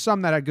now there's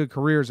some that had good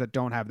careers that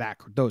don't have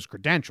those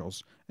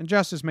credentials, and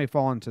Justice may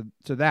fall into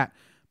that.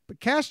 But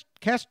Cash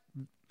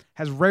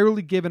has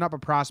rarely given up a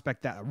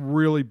prospect that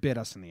really bit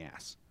us in the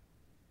ass.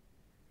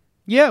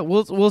 Yeah,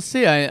 we'll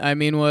see. I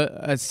mean,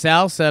 what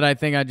Sal said, I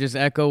think I just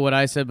echo what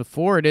I said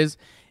before. It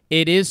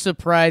is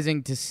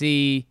surprising to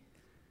see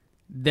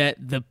that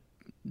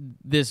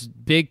this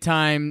big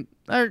time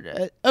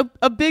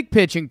a big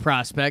pitching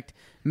prospect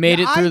made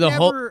it through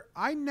whole.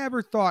 I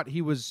never thought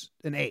he was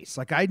an ace.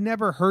 Like I'd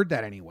never heard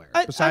that anywhere.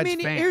 Besides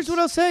fans. Here's what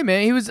I'll say,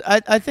 man. He was.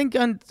 I think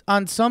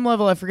on some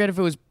level, I forget if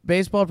it was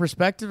Baseball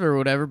Perspective or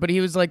whatever, but he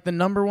was like the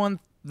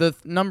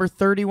number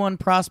 31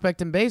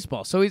 prospect in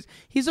baseball. So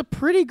he's a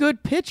pretty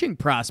good pitching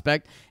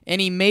prospect, and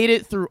he made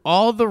it through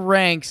all the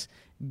ranks,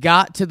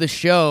 got to the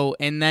show,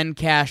 and then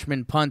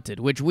Cashman punted,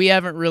 which we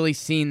haven't really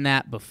seen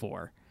that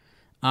before.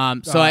 I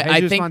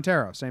think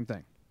Montero, same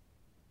thing.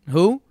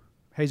 Who?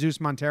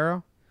 Jesus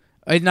Montero.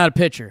 He's not a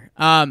pitcher.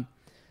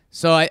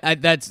 So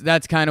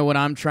that's kind of what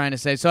I'm trying to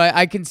say. So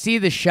I can see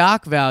the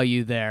shock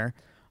value there.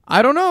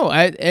 I don't know.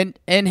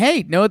 And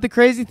hey, know what the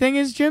crazy thing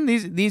is, Jim?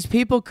 These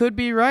people could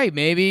be right.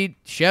 Maybe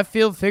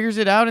Sheffield figures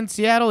it out in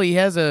Seattle. He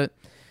has a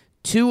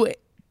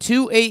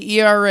 2.28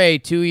 ERA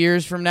 2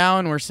 years from now,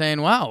 and we're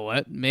saying, wow,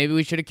 what? Maybe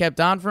we should have kept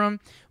on from him.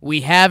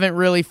 We haven't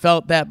really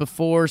felt that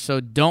before, so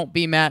don't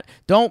be mad.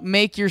 Don't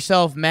make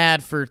yourself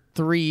mad for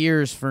 3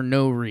 years for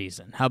no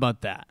reason. How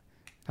about that?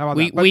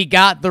 We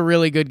got the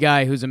really good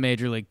guy who's a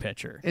major league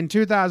pitcher. In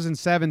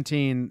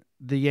 2017,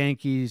 the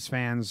Yankees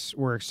fans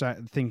were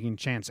thinking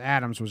Chance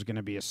Adams was going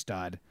to be a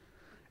stud.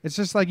 It's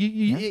just like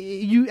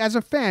you as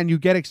a fan, you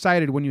get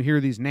excited when you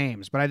hear these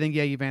names. But I think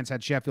Yankee fans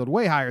had Sheffield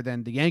way higher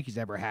than the Yankees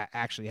ever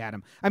actually had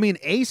him. I mean,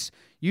 ace.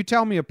 You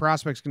tell me a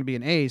prospect's going to be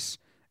an ace,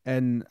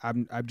 and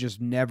I'm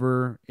just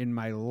never in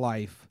my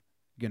life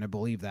going to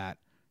believe that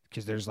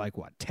because there's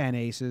 10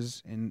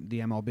 aces in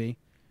the MLB.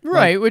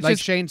 Right, which is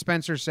Shane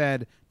Spencer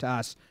said to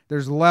us,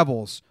 there's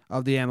levels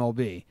of the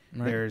MLB.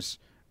 Right. There's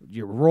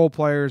your role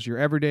players, your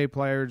everyday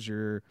players,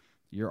 your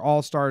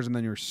all-stars, and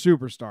then your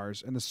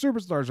superstars. And the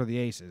superstars are the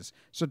aces.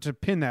 So to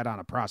pin that on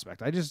a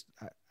prospect, I just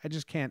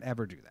can't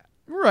ever do that.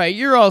 Right,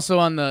 you're also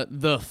on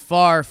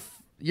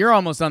you're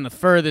almost on the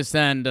furthest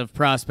end of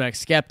prospect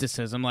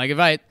skepticism. Like if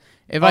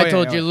I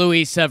told you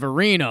Luis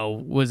Severino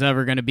was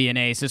ever going to be an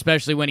ace,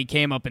 especially when he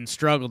came up and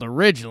struggled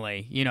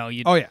originally,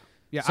 yeah.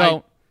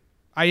 So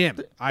I am.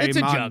 It's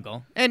a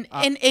juggle, and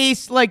an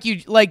ace, like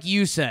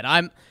you said.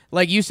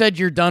 You said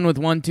you're done with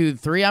 1, 2,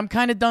 3. I'm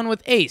kind of done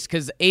with ace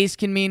because ace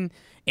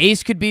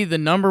could be the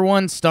number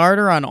one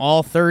starter on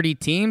all 30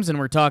 teams, and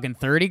we're talking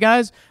 30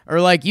 guys. Or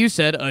like you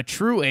said, a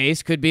true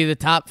ace could be the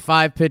top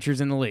 5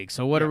 pitchers in the league.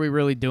 So what are we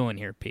really doing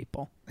here,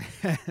 people?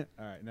 All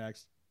right,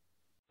 next.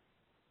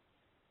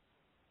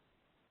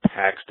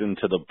 Paxton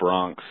to the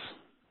Bronx,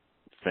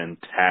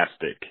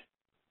 fantastic.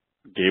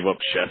 Gave up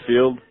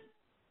Sheffield.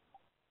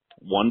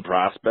 One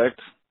prospect,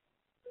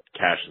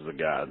 Cash is a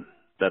god.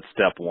 That's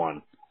step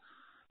 1.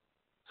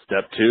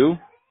 Step 2,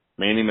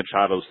 Manny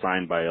Machado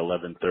signed by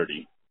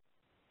 11:30.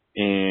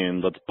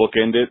 And let's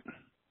bookend it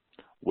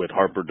with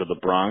Harper to the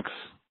Bronx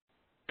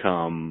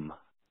come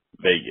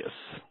Vegas.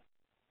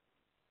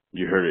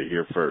 You heard it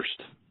here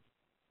first.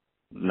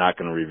 Not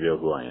going to reveal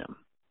who I am.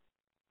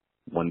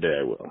 One day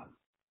I will.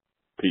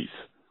 Peace.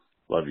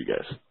 Love you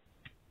guys.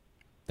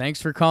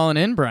 Thanks for calling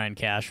in, Brian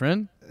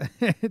Cashman.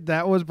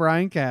 That was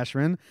Brian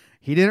Cashman.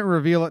 He didn't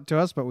reveal it to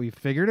us, but we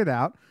figured it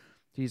out.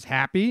 He's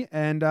happy,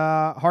 and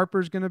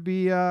Harper's going to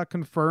be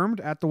confirmed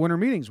at the winter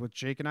meetings, which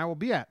Jake and I will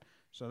be at.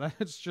 So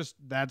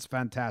that's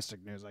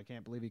fantastic news. I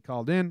can't believe he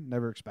called in.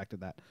 Never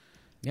expected that.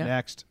 Yeah.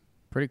 Next.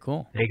 Pretty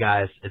cool. Hey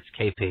guys, it's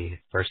KP.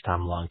 First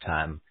time, long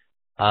time.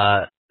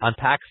 On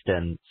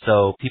Paxton,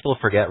 so people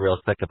forget real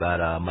quick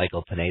about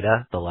Michael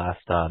Pineda, the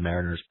last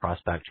Mariners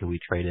prospect who we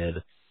traded.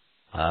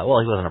 Well,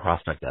 he wasn't a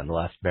prospect then. The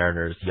last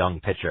Mariners young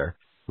pitcher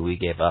who we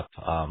gave up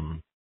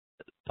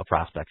a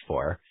prospect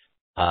for.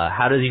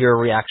 How does your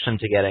reaction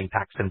to getting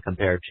Paxton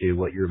compare to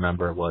what you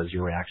remember was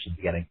your reaction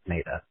to getting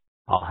Pineda?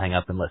 I'll hang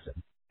up and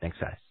listen. Thanks,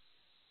 guys.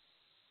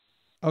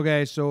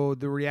 Okay, so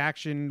the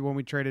reaction when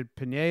we traded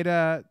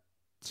Pineda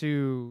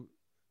to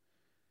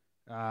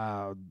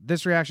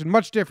this reaction,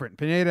 much different.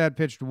 Pineda had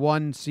pitched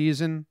one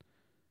season,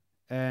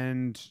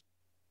 and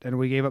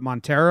we gave up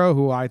Montero,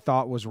 who I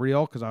thought was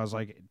real because I was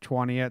like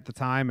 20 at the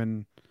time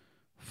and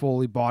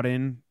fully bought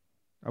in.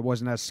 I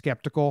wasn't as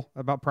skeptical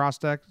about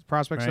prospects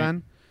Right.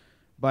 then,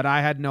 but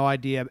I had no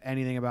idea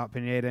anything about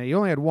Pineda. He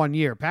only had 1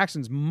 year.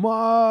 Paxton's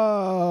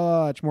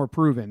much more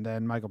proven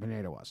than Michael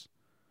Pineda was.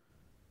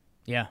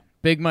 Yeah.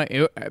 Big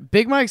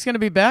Mike's going to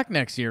be back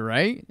next year,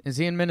 right? Is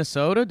he in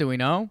Minnesota? Do we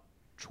know?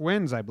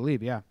 Twins, I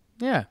believe, yeah.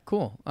 Yeah,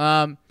 cool.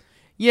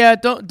 Yeah,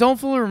 don't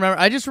fully remember.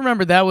 I just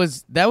remember that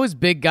was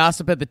big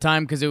gossip at the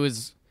time because it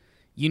was,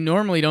 you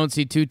normally don't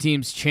see two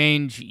teams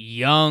change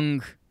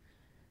young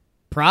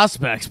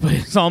prospects, but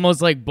it's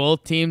almost like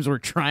both teams were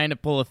trying to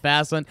pull a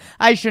fast one.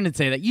 I shouldn't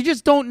say that. You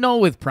just don't know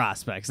with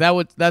prospects.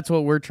 That's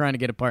what we're trying to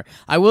get apart.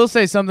 I will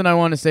say something I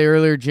want to say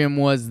earlier, Jim,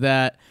 was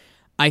that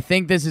I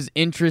think this is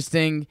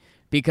interesting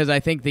because I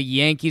think the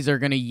Yankees are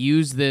going to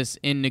use this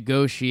in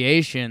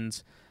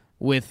negotiations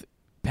with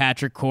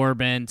Patrick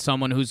Corbin,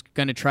 someone who's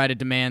going to try to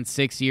demand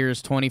 6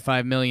 years,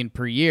 $25 million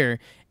per year,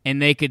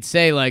 and they could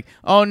say like,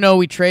 "Oh no,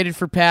 we traded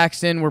for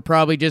Paxton. We're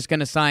probably just going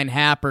to sign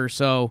Happer,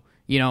 so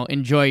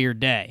enjoy your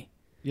day."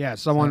 Yeah,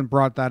 someone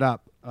brought that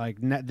up. Like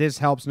this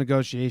helps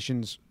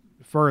negotiations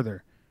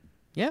further.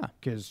 Yeah,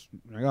 because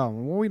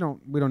we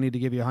don't need to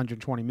give you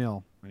 120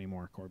 mil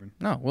anymore, Corbin.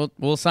 No,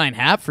 we'll sign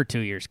Hap for 2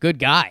 years. Good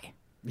guy.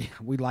 Yeah,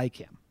 we like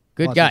him.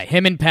 Good Plus guy.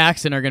 Him and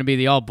Paxton are going to be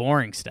the all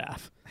boring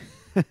staff.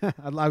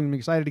 I'm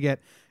excited to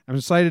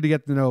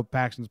get to know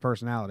Paxton's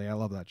personality. I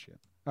love that shit.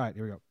 All right,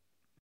 here we go.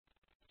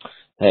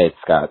 Hey, it's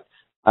Scott.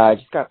 I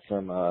just got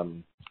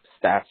some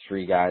stats for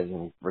you guys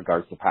in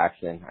regards to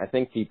Paxton. I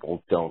think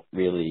people don't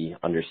really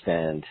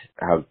understand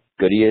how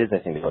good he is. I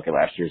think they look at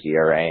last year's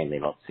ERA and they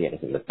don't see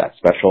anything that's that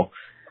special.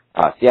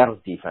 Seattle's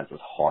defense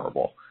was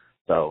horrible,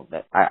 so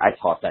I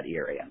tossed that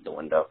ERA out the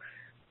window.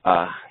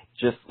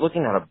 Just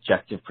looking at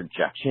objective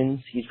projections,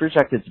 he's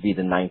projected to be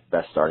the 9th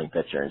best starting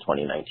pitcher in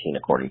 2019,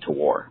 according to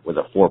WAR, with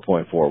a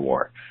 4.4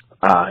 WAR.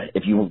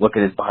 If you look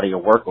at his body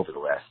of work over the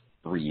last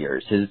 3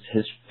 years, his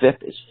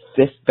FIP is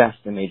 5th best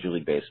in Major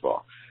League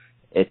Baseball.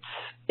 It's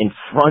in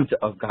front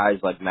of guys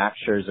like Max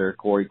Scherzer,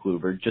 Corey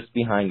Kluber, just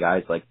behind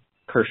guys like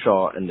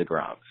Kershaw and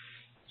DeGrom.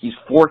 He's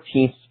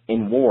 14th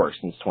in WAR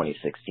since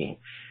 2016.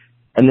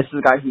 And this is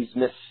a guy who's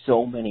missed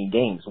so many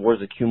games. WAR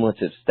is a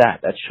cumulative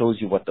stat. That shows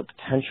you what the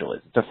potential is.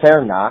 It's a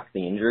fair knock,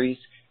 the injuries.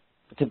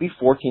 But to be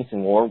 14th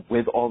in WAR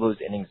with all those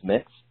innings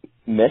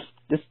missed,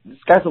 this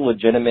guy's a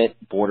legitimate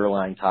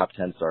borderline top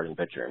 10 starting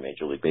pitcher in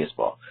Major League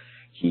Baseball.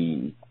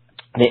 And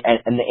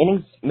the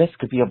innings missed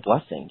could be a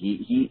blessing.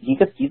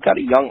 He's got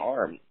a young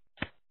arm.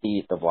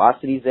 The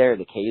velocity's there.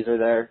 The Ks are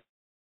there.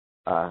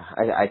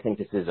 I think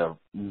this is a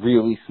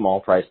really small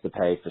price to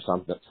pay for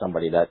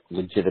somebody that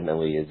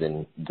legitimately is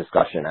in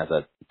discussion as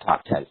a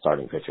top 10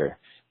 starting pitcher.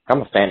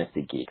 I'm a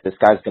fantasy geek. This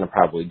guy's going to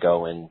probably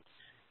go in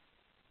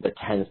the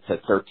 10th to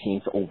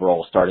 13th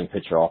overall starting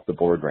pitcher off the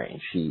board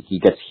range. He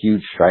gets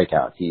huge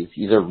strikeouts.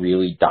 He's a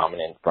really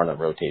dominant front of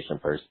rotation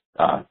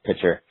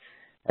pitcher.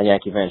 And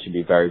Yankee fans should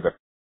be very, very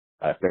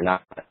if they're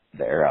not,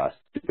 they're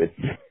stupid.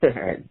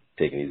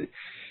 Take it easy.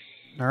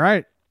 All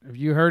right. If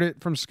you heard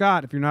it from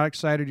Scott, if you're not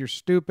excited, you're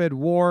stupid.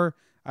 WAR,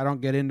 I don't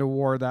get into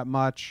WAR that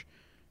much.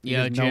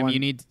 Yeah, Jim, you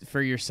need,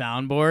 for your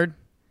soundboard,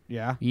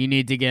 yeah, you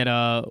need to get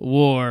a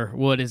WAR.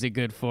 What is it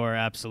good for?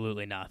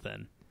 Absolutely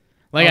nothing.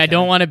 Like, okay. I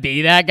don't want to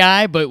be that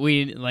guy, but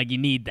you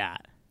need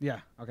that.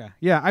 Yeah, okay.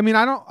 Yeah, I mean,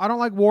 I don't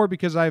like WAR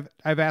because I've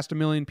asked a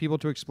million people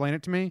to explain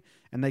it to me,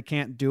 and they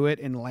can't do it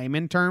in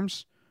layman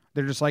terms.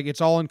 They're just like, it's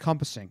all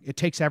encompassing. It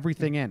takes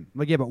everything in.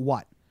 Like, yeah, but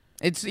what?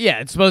 It's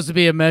supposed to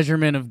be a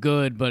measurement of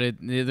good, but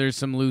there's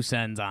some loose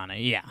ends on it.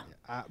 Yeah.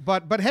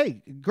 But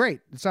hey, great.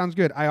 It sounds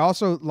good. I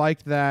also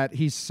like that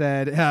he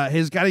said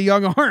he's got a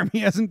young arm. He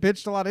hasn't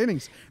pitched a lot of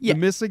innings. Yeah. The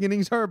missing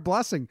innings are a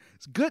blessing.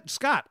 It's good.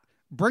 Scott,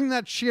 bring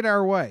that shit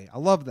our way. I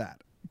love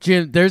that.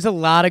 Jim, there's a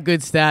lot of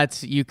good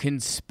stats you can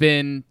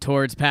spin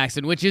towards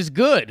Paxton, which is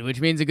good, which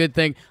means a good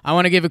thing. I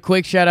want to give a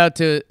quick shout out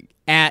to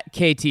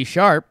 @KT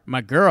Sharp,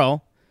 my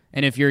girl,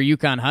 And if you're a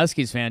UConn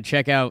Huskies fan,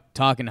 check out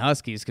Talking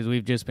Huskies because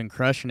we've just been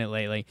crushing it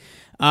lately.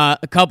 A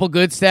couple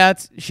good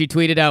stats. She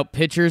tweeted out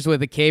pitchers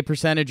with a K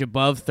percentage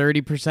above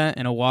 30%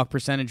 and a walk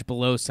percentage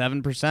below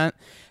 7%.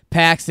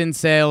 Paxton,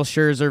 Sale,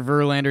 Scherzer,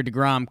 Verlander,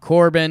 DeGrom,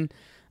 Corbin.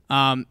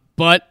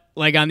 But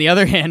like on the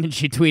other hand, and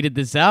she tweeted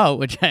this out,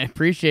 which I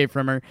appreciate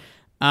from her,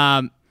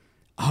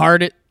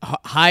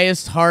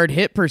 highest hard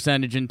hit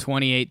percentage in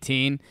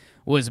 2018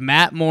 was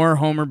Matt Moore,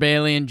 Homer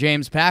Bailey, and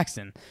James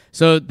Paxton.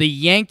 So the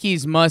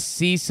Yankees must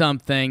see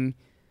something,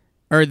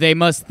 or they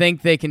must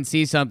think they can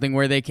see something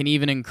where they can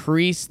even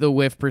increase the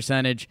whiff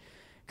percentage.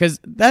 Because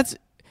that's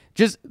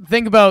just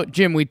think about,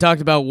 Jim, we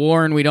talked about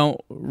WAR and we don't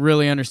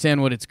really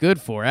understand what it's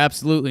good for.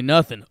 Absolutely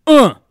nothing.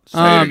 Say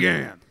it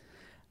again.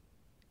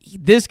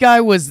 This guy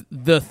was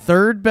the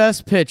third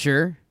best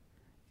pitcher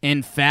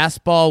in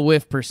fastball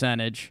whiff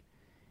percentage,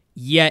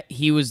 yet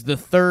he was the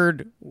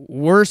third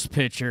worst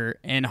pitcher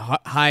and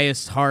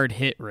highest hard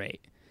hit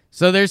rate.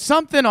 So there's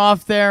something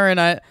off there,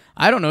 and I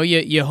don't know.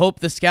 You hope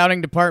the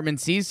scouting department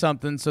sees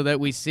something so that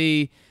we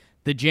see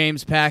the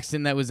James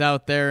Paxton that was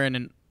out there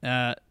and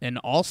an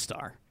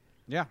all-star.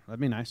 Yeah, that'd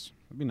be nice.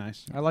 That'd be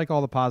nice. I like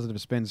all the positive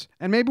spins.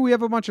 And maybe we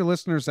have a bunch of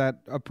listeners that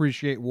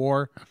appreciate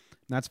WAR.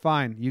 That's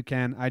fine. You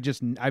can.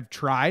 I've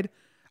tried.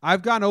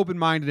 I've gone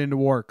open-minded into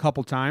WAR a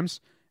couple times,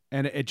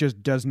 and it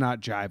just does not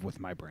jive with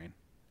my brain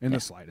in the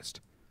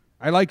slightest.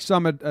 I like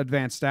some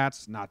advanced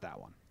stats, not that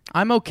one.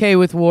 I'm okay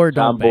with WAR.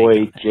 Don't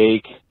Tomboy,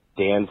 Jake,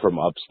 Dan from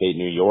upstate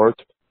New York.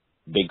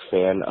 Big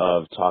fan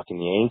of Talking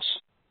Yanks.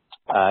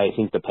 I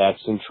think the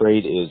Paxton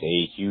trade is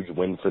a huge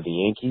win for the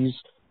Yankees.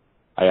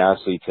 I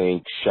honestly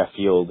think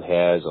Sheffield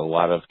has a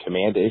lot of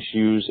command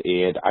issues,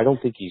 and I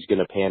don't think he's going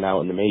to pan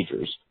out in the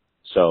majors.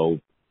 So,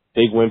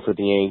 big win for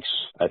the Yanks.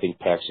 I think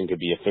Paxton could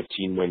be a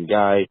 15-win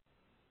guy,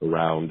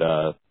 around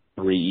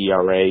 3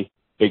 ERA.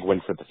 Big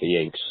win for the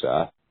Yanks.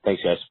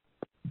 Thanks, guys.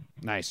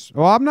 Nice.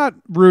 Well, I'm not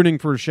rooting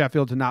for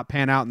Sheffield to not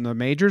pan out in the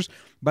majors,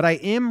 but I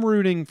am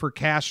rooting for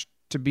Cash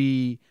to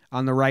be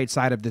on the right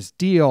side of this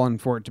deal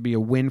and for it to be a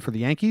win for the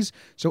Yankees.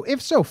 So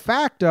if so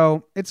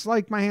facto, it's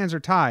like my hands are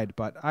tied,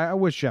 but I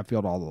wish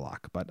Sheffield all the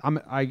luck. But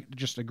I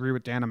just agree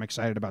with Dan. I'm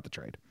excited about the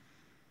trade.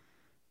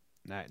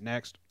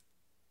 Next.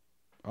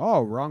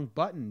 Oh, wrong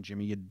button,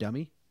 Jimmy, you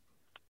dummy.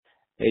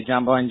 Hey,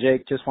 John Boy and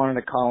Jake. Just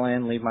wanted to call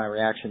in, leave my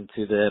reaction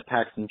to the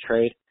Paxton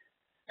trade.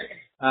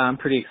 I'm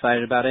pretty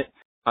excited about it.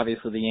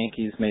 Obviously, the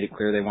Yankees made it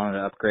clear they wanted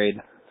to upgrade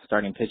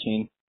starting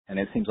pitching, and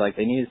it seems like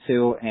they needed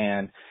to,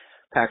 and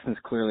Paxton's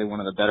clearly one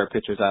of the better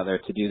pitchers out there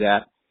to do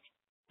that.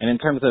 And in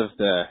terms of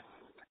the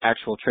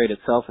actual trade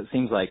itself, it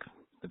seems like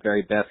the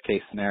very best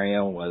case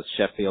scenario was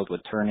Sheffield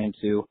would turn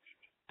into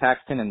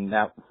Paxton, and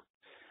that,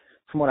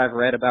 from what I've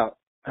read about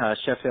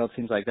Sheffield,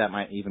 seems like that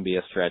might even be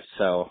a stretch.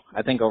 So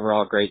I think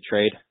overall, great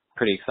trade.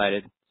 Pretty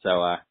excited.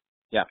 So,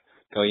 yeah,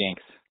 go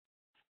Yanks.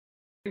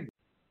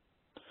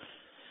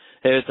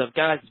 Hey, what's up,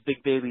 guys? It's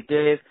Big Baby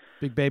Dave.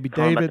 Big Baby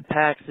Calling David. about the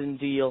Paxton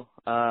deal.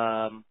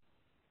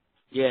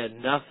 Yeah,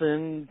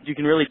 nothing you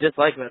can really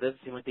dislike about this. It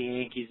seemed like the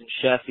Yankees and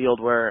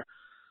Sheffield were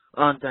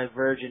on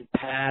divergent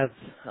paths.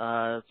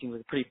 It seemed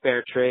like a pretty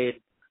fair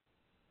trade.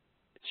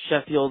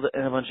 Sheffield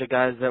and a bunch of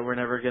guys that were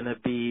never going to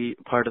be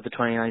part of the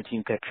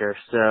 2019 picture.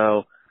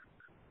 So,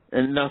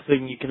 and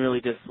nothing you can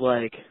really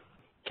dislike.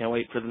 Can't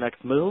wait for the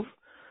next move.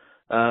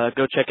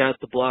 Go check out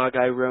the blog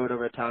I wrote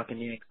over at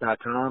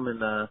TalkingYanks.com and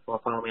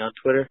follow me on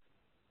Twitter.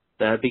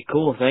 That'd be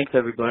cool. Thanks,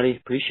 everybody.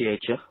 Appreciate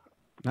you.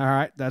 All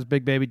right, that's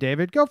Big Baby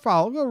David. Go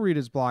read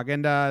his blog.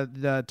 And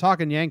the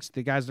Talking Yanks,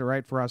 the guys that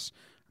write for us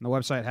on the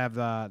website, have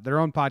their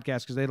own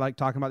podcast because they like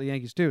talking about the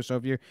Yankees too. So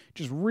if you're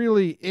just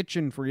really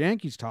itching for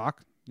Yankees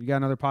talk, you got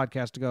another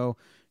podcast to go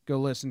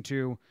listen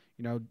to.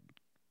 You know,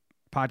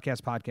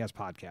 podcast.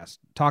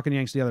 Talking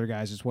Yanks, the other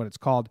guys is what it's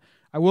called.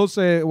 I will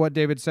say what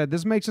David said.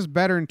 This makes us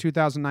better in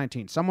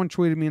 2019. Someone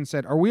tweeted me and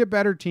said, "Are we a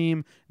better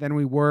team than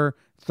we were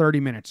 30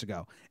 minutes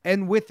ago?"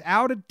 And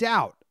without a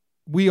doubt,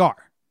 we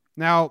are.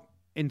 Now,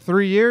 in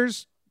 3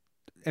 years,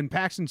 and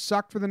Paxton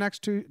sucked for the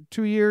next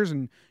two years,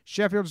 and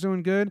Sheffield's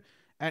doing good,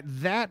 at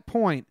that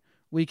point,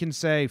 we can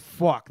say,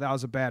 fuck, that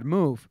was a bad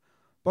move.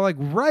 But like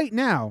right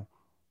now,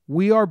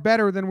 we are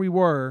better than we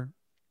were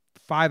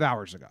 5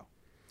 hours ago.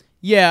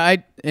 Yeah,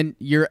 and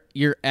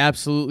you're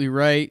absolutely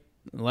right.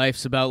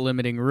 Life's about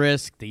limiting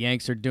risk. The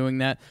Yanks are doing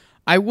that.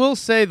 I will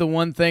say the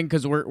one thing,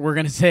 because we're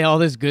going to say all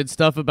this good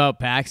stuff about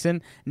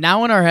Paxton.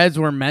 Now in our heads,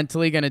 we're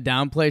mentally going to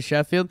downplay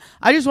Sheffield.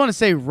 I just want to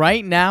say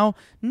right now,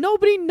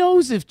 nobody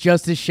knows if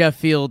Justice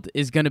Sheffield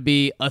is going to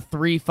be a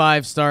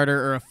 3-5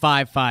 starter or a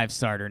 5-5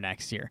 starter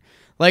next year.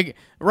 Like,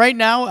 right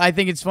now, I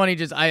think it's funny.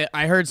 Just I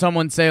heard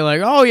someone say,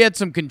 like, oh, he had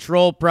some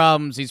control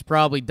problems. He's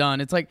probably done.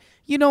 It's like,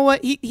 you know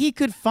what? He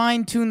could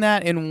fine-tune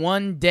that in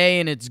one day,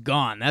 and it's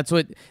gone. That's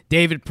what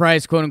David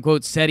Price,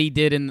 quote-unquote, said he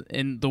did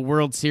in the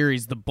World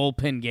Series, the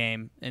bullpen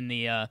game in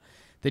the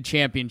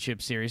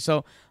championship series.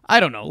 So, I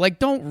don't know. Like,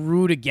 don't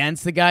root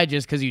against the guy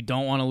just because you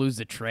don't want to lose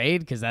the trade,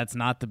 because that's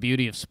not the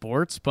beauty of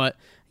sports. But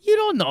you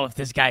don't know if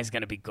this guy's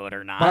going to be good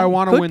or not. But I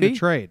want to win the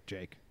trade,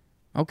 Jake.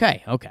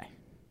 Okay.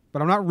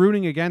 But I'm not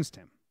rooting against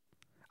him.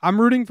 I'm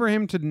rooting for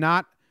him to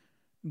not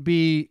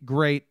be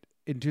great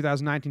in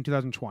 2019,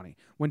 2020.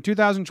 When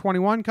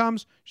 2021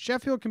 comes,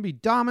 Sheffield can be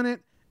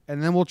dominant,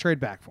 and then we'll trade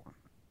back for him.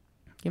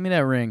 Give me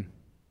that ring.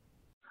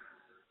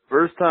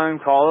 First time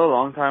caller,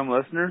 long time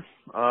listener.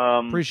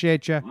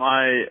 Appreciate you.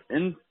 My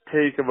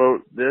intake about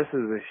this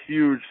is a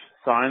huge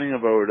signing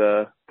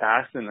about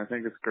Paxton. I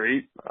think it's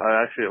great.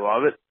 I actually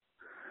love it.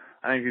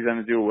 I think he's going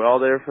to do well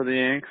there for the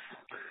Yanks.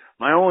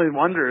 My only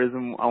wonder is,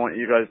 and I want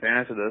you guys to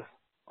answer this,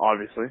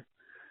 obviously,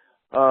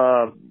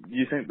 do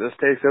you think this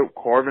takes out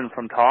Corbin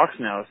from talks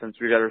now since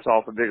we got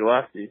ourselves a big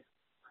lefty?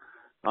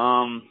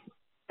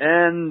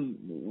 And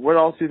what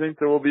else do you think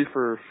there will be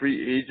for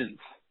free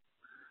agents,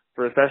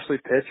 for especially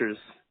pitchers?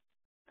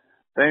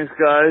 Thanks,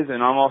 guys,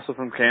 and I'm also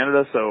from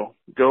Canada, so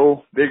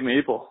go Big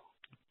Maple.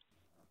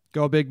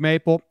 Go Big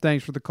Maple.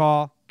 Thanks for the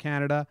call,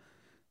 Canada.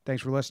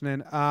 Thanks for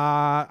listening.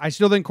 I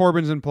still think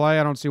Corbin's in play.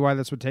 I don't see why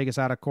this would take us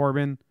out of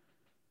Corbin.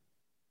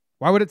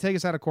 Why would it take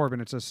us out of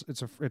Corbin? It's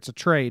a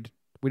trade.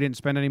 We didn't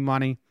spend any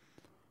money.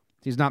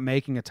 He's not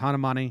making a ton of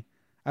money.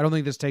 I don't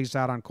think this takes us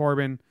out on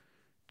Corbin.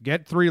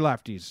 Get 3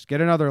 lefties.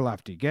 Get another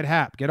lefty. Get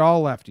Happ. Get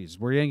all lefties.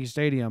 We're Yankee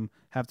Stadium.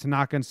 Have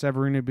Tanaka and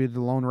Severino be the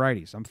lone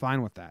righties. I'm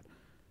fine with that.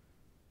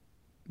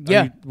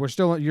 Yeah, you're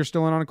still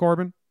in on a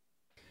Corbin?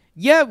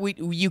 Yeah,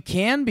 you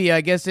can be.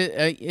 I guess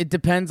it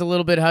depends a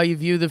little bit how you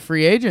view the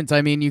free agents.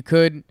 I mean, you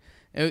could,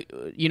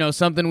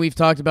 something we've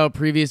talked about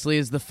previously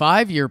is the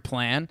 5-year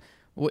plan.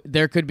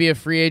 There could be a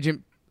free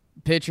agent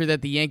pitcher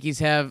that the Yankees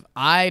have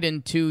eyed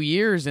in 2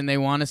 years, and they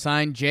want to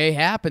sign J.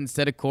 Happ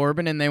instead of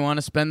Corbin, and they want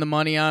to spend the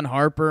money on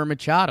Harper or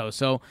Machado.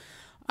 So,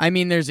 I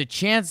mean, there's a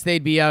chance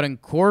they'd be out in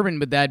Corbin,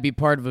 but that'd be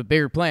part of a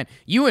bigger plan.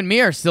 You and me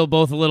are still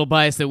both a little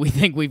biased that we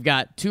think we've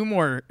got 2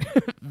 more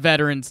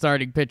veteran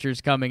starting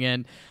pitchers coming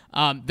in.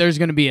 There's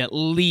going to be at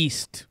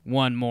least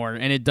 1 more,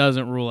 and it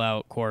doesn't rule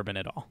out Corbin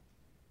at all.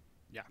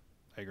 Yeah,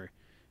 I agree.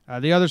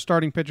 The other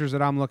starting pitchers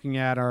that I'm looking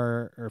at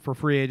are for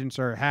free agents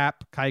are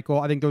Happ,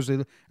 Keuchel. I think those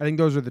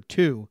are the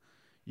 2.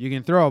 You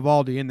can throw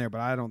Eovaldi in there, but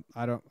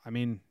I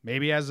mean,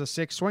 maybe as a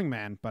 6th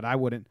swingman, but I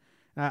wouldn't.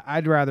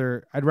 I'd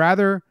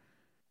rather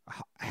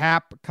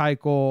Happ,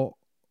 Keuchel,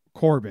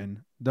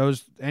 Corbin.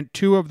 Those and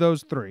 2 of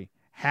those 3.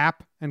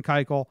 Happ and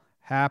Keuchel.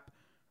 Happ.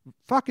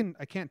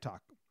 I can't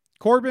talk.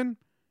 Corbin,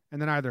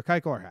 and then either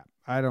Keuchel or Happ.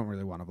 I don't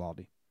really want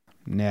Eovaldi.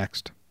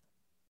 Next.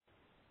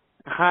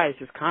 Hi,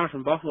 this is Connor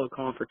from Buffalo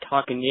calling for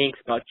Talking Yanks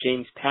about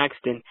James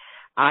Paxton.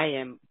 I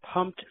am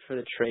pumped for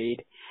the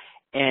trade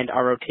and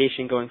our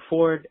rotation going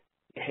forward,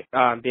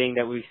 being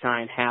that we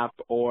sign Happ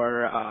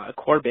or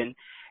Corbin.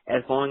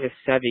 As long as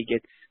Sevy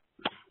gets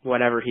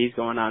whatever he's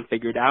going on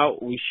figured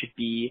out, we should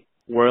be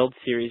World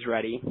Series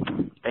ready.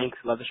 Thanks.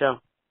 Love the show.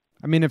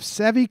 I mean, if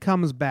Sevy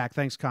comes back,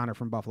 thanks, Connor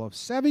from Buffalo. If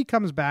Sevy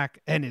comes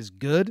back and is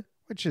good,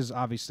 which is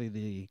obviously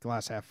the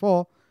glass half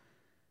full,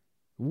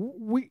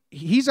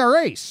 he's our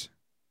ace.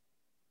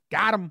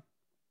 Got him.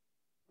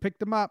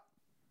 Picked him up.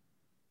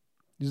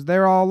 He's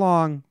there all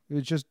along. He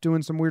was just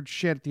doing some weird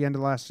shit at the end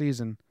of last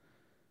season.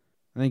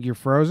 I think you're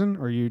frozen,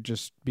 or you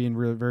just being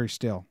really very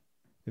still.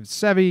 If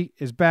Sevy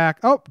is back,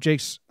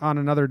 Jake's on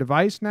another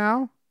device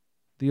now.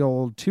 The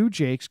old 2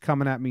 Jakes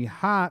coming at me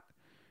hot,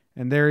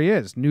 and there he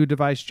is, new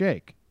device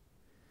Jake.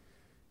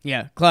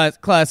 Yeah,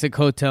 classic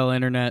hotel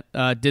internet.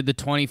 Did the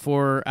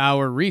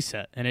 24-hour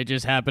reset, and it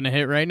just happened to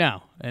hit right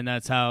now, and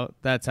that's how.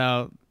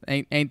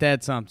 Ain't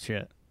that some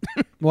shit?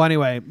 Well,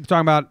 anyway,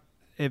 talking about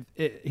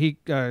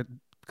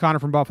Connor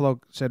from Buffalo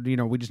said,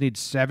 we just need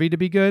Sevy to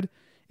be good.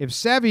 If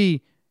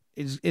Sevy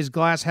is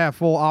glass half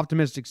full,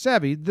 optimistic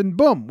Sevy, then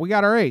boom, we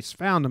got our ace.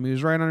 Found him. He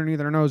was right underneath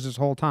our nose this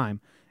whole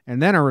time.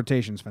 And then our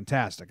rotation's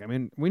fantastic. I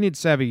mean, we need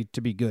Sevy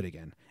to be good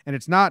again. And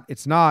it's not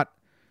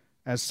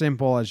as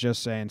simple as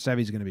just saying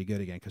Sevy's going to be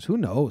good again, because who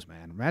knows,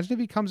 man? Imagine if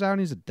he comes out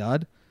and he's a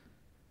dud.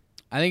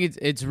 I think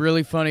it's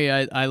really funny.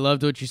 I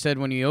loved what you said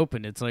when you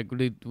opened. It's like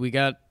we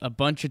got a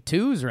bunch of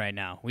 2s right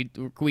now.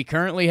 We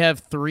currently have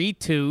 3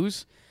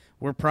 2s.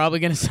 We're probably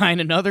going to sign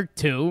another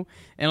 2,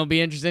 and it'll be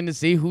interesting to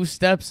see who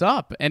steps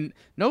up. And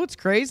know what's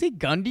crazy?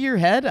 Gun to your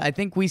head, I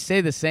think we say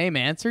the same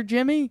answer,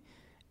 Jimmy,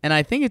 and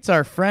I think it's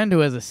our friend who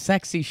has a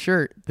sexy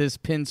shirt this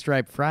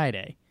Pinstripe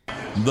Friday.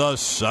 The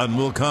sun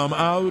will come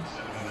out.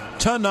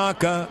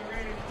 Tanaka.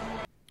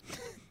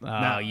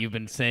 Oh, you've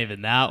been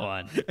saving that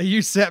one.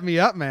 You set me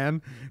up,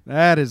 man.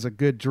 That is a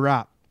good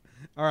drop.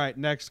 All right,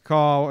 next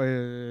call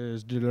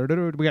is...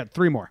 We got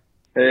 3 more.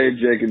 Hey,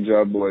 Jake and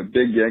John Boy.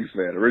 Big Yanks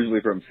fan.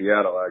 Originally from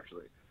Seattle,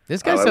 actually.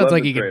 This guy sounds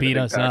like he could beat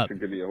us up. Paxton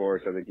could be a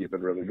horse. I think he's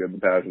been really good in the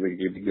past. I think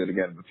he could be good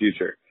again in the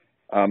future.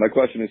 My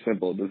question is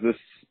simple. Does this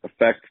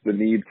affect the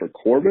need for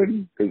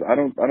Corbin? Because I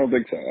don't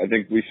think so. I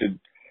think we should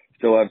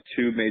still have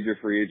 2 major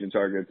free agent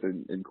targets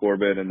in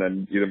Corbin, and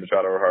then either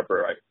Machado or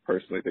Harper. I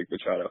personally think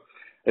Machado.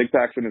 I think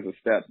Paxton is a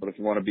step, but if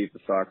you want to beat the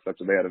Sox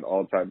after they had an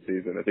all-time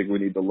season, I think we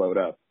need to load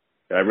up.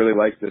 And I really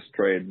like this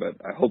trade, but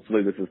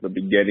hopefully this is the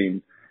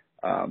beginning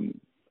of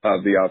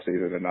the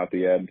offseason and not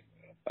the end.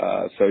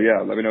 So,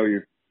 yeah, let me know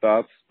your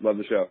thoughts. Love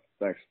the show.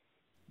 Thanks.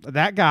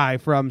 That guy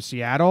from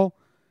Seattle,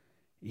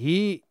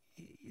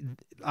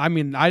 I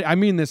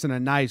mean this in a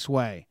nice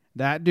way.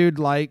 That dude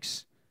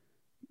likes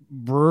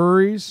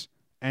breweries,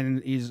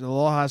 and he's a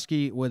little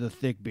husky with a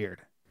thick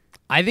beard.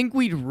 I think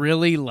we'd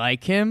really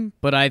like him,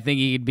 but I think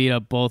he could beat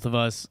up both of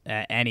us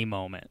at any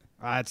moment.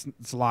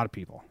 It's a lot of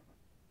people.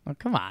 Oh,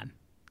 come on.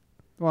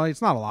 Well,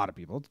 it's not a lot of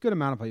people. It's a good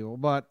amount of people,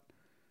 but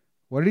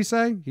what did he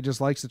say? He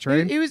just likes the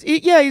trade? He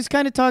was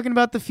kind of talking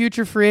about the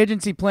future free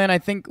agency plan. I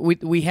think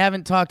we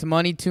haven't talked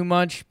money too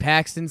much.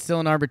 Paxton's still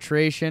in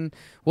arbitration.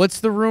 What's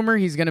the rumor?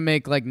 He's going to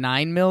make like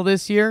 $9 million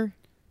this year?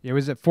 Yeah, it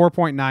was at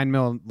 $4.9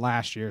 million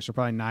last year, so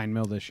probably $9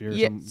 million this year.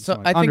 Yeah,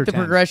 so I think the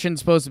progression's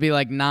supposed to be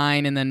like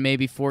 9 and then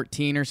maybe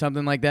 14 or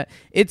something like that.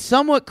 It's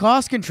somewhat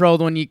cost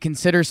controlled when you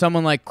consider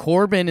someone like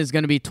Corbin is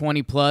going to be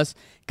 20 plus.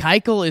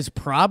 Keuchel is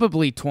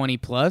probably 20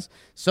 plus.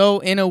 So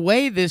in a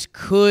way, this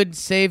could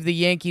save the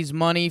Yankees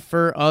money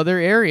for other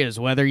areas.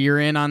 Whether you're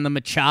in on the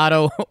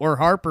Machado or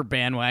Harper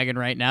bandwagon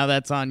right now,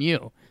 that's on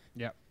you.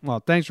 Yeah. Well,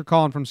 thanks for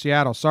calling from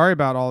Seattle. Sorry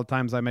about all the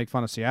times I make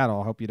fun of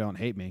Seattle. I hope you don't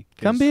hate me.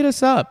 Come beat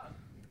us up.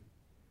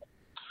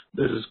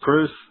 This is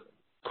Chris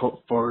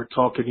for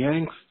Talking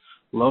Yanks.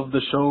 Love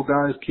the show,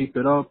 guys. Keep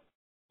it up.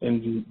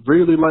 And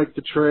really like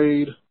the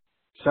trade.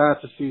 Sad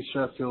to see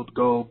Sheffield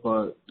go,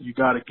 but you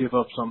got to give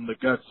up something to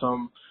get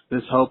some.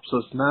 This helps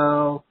us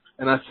now.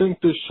 And I think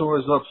this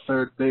shores up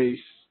third base,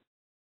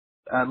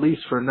 at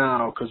least for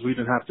now, because we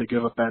didn't have to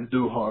give up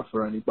Andujar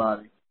for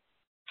anybody.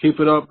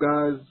 Keep it up,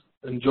 guys.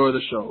 Enjoy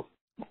the show.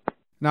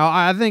 Now,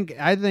 I think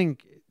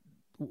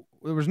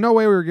there was no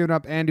way we were giving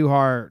up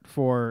Andujar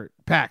for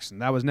Paxton.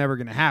 That was never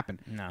going to happen.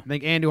 No. I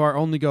think Andujar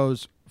only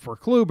goes for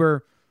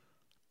Kluber.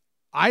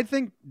 I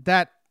think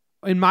that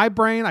in my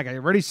brain, like I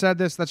already said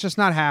this, that's just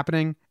not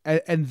happening.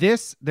 And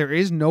this, there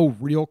is no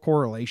real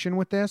correlation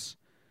with this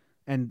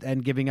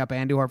and giving up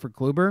Andujar for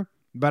Kluber.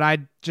 But I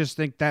just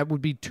think that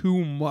would be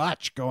too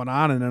much going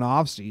on in an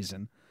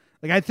offseason.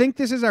 Like, I think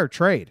this is our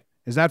trade.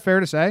 Is that fair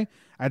to say?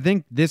 I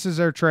think this is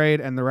our trade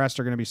and the rest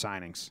are going to be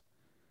signings.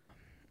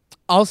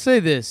 I'll say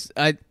this.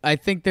 I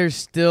think there's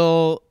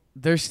still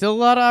a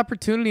lot of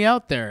opportunity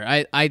out there.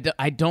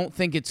 I don't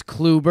think it's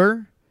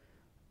Kluber,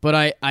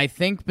 but I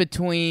think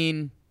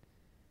between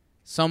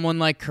someone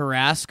like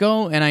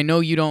Carrasco, and I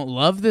know you don't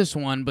love this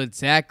one, but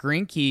Zach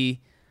Greinke,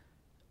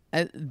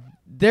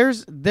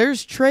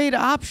 there's trade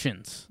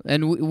options,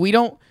 and we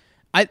don't.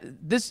 I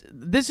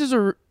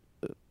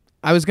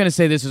was going to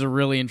say this is a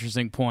really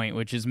interesting point,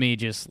 which is me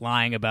just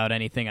lying about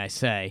anything I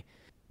say.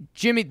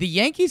 Jimmy, the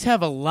Yankees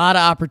have a lot of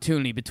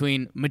opportunity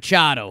between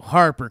Machado,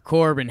 Harper,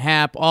 Corbin,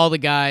 Happ, all the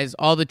guys,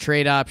 all the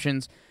trade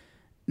options.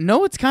 Know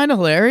what's kind of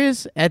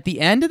hilarious? At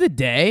the end of the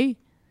day,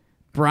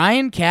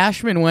 Brian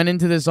Cashman went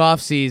into this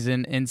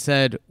offseason and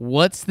said,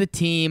 what's the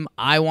team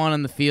I want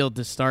on the field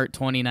to start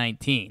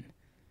 2019?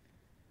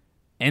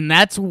 And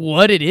that's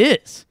what it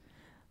is.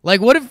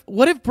 Like, what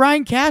if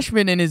Brian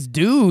Cashman and his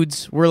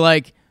dudes were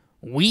like,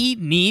 we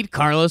need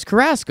Carlos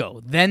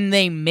Carrasco. Then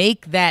they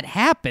make that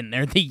happen.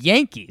 They're the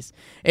Yankees.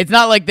 It's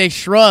not like they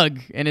shrug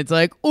and it's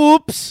like,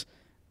 oops,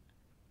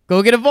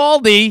 go get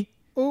Evaldi.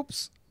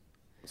 Oops.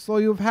 So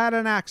you've had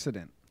an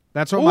accident.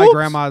 That's what my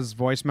grandma's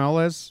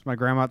voicemail is. My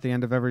grandma at the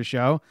end of every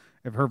show,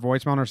 if her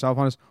voicemail on her cell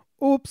phone is,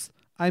 oops,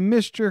 I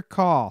missed your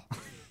call.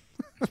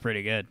 That's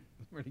pretty good.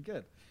 Pretty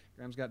good.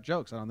 Graham's got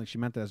jokes. I don't think she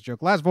meant that as a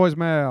joke. Last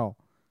voicemail.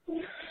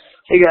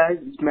 Hey guys,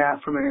 it's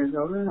Matt from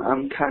Arizona.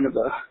 I'm kind of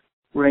a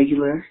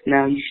regular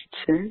now, you should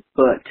say,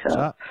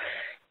 but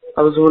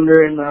I was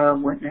wondering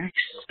what next,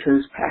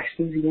 because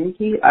Paxton's a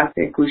Yankee. I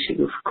think we should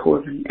go for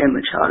Corbin and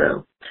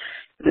Machado,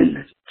 and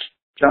then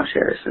Josh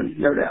Harrison,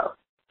 no doubt.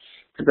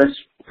 The best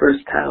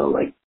versatile,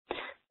 like,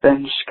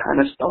 bench kind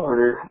of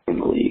starter in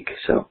the league.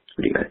 So, what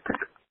do you guys think?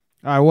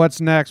 All right, what's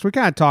next? We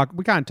kind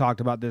of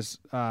talked about this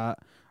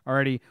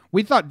already.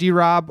 We thought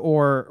D-Rob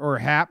or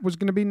Happ was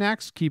going to be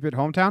next. Keep it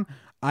hometown.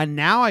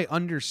 Now I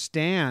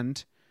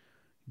understand.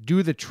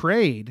 Do the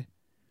trade.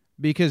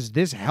 Because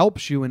this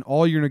helps you in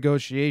all your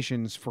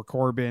negotiations for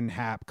Corbin,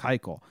 Happ,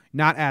 Keuchel.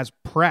 Not as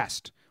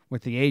pressed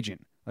with the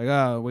agent.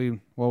 Like,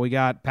 we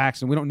got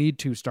Paxton. We don't need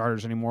 2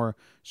 starters anymore,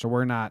 so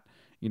we're not,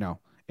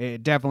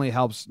 it definitely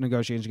helps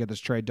negotiations to get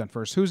this trade done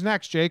first. Who's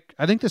next, Jake?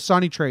 I think the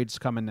Sonny trade's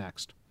coming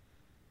next.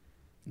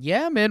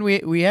 Yeah, man,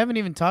 we haven't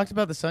even talked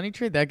about the Sonny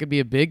trade. That could be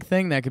a big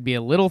thing. That could be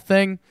a little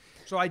thing.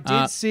 So I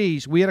did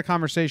see, we had a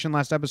conversation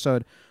last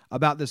episode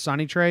about the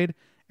Sonny trade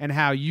and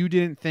how you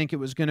didn't think it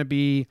was going to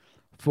be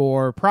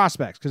for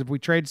prospects, because if we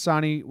trade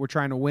Sonny, we're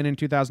trying to win in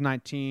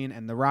 2019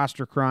 and the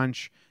roster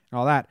crunch and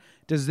all that.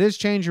 Does this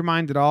change your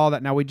mind at all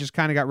that now we just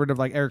kind of got rid of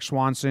like Eric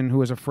Swanson, who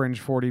was a fringe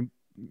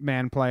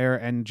 40-man player,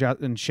 and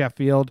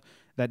Sheffield?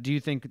 That do you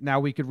think now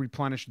we could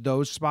replenish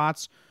those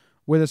spots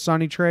with a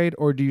Sonny trade,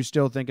 or do you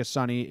still think a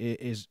Sonny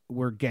is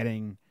we're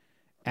getting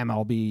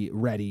MLB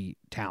ready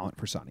talent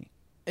for Sonny?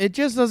 It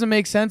just doesn't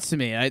make sense to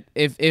me.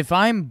 If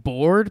I'm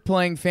bored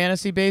playing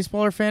fantasy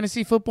baseball or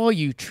fantasy football,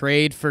 you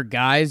trade for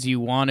guys you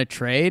want to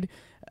trade.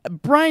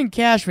 Brian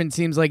Cashman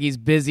seems like he's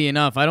busy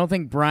enough. I don't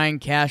think Brian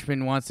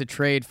Cashman wants to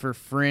trade for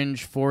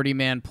fringe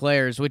 40-man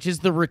players, which is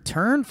the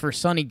return for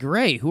Sonny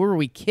Gray. Who are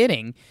we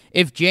kidding?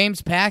 If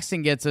James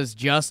Paxton gets us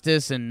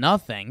justice and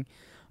nothing,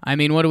 I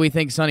mean, what do we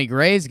think Sonny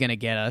Gray's going to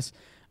get us?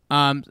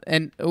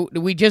 And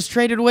we just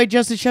traded away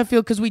Justus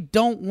Sheffield because we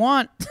don't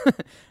want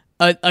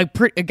a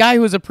guy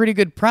who is a pretty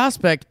good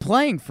prospect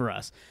playing for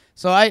us.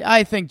 So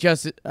I think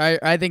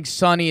I think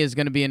Sonny is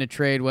going to be in a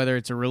trade, whether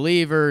it's a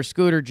reliever,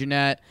 Scooter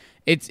Gennett.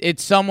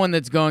 It's someone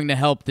that's going to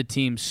help the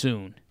team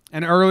soon.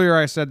 And earlier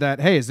I said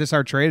that, hey, is this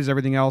our trade? Is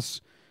everything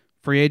else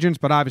free agents?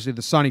 But obviously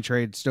the Sonny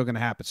trade is still going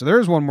to happen. So there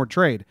is one more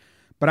trade.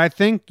 But I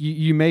think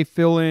you may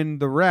fill in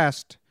the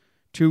rest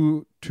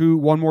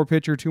one more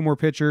pitcher, two more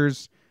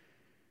pitchers.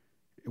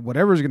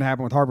 Whatever's going to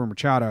happen with Harper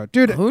Machado.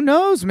 Dude, who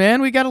knows,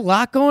 man? We got a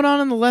lot going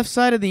on the left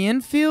side of the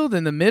infield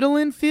and the middle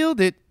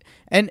infield.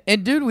 And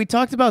dude, we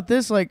talked about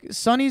this. Like,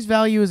 Sonny's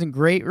value isn't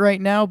great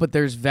right now, but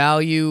there's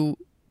value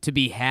to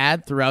be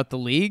had throughout the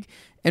league.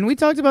 And we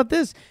talked about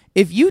this.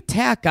 If you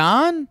tack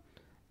on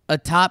a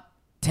top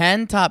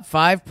 10, top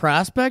 5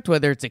 prospect,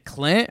 whether it's a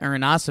Clint or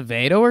an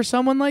Acevedo or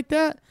someone like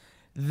that,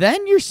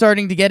 then you're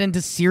starting to get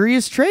into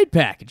serious trade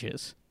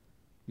packages.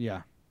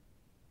 Yeah.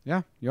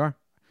 Yeah, you are.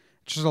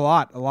 It's just a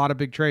lot of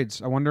big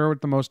trades. I wonder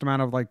what the most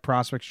amount of like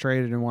prospects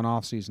traded in one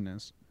offseason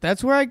is.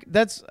 That's where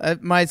that's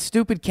my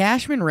stupid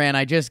Cashman rant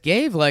I just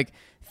gave. Like,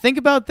 think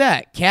about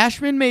that.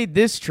 Cashman made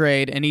this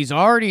trade, and he's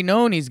already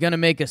known he's going to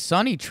make a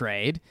Sonny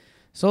trade.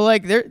 So,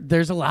 like,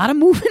 there's a lot of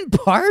moving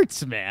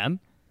parts, man.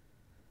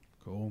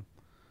 Cool.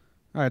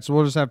 All right, so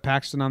we'll just have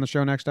Paxton on the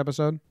show next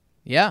episode?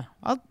 Yeah,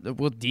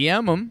 we'll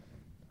DM him.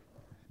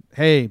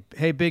 Hey,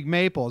 Big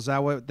Maple, is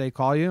that what they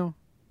call you?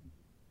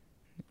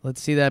 Let's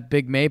see that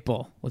Big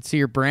Maple. Let's see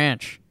your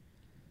branch.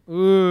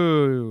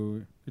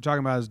 Ooh. You're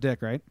talking about his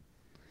dick, right?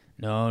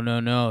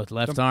 No.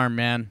 Left arm,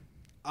 man.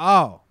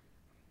 Oh.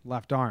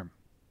 Left arm.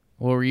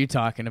 What were you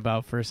talking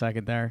about for a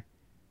second there?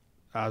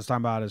 I was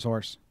talking about his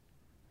horse.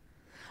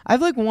 I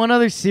have like one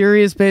other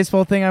serious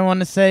baseball thing I want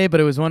to say, but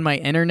it was one my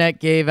internet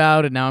gave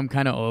out, and now I'm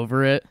kind of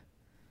over it.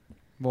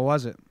 What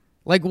was it?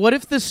 Like, what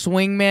if the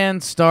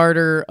swingman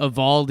starter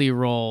Evaldi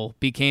role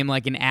became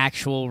like an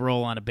actual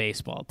role on a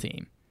baseball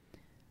team?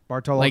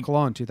 Bartolo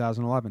Colon,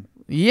 2011.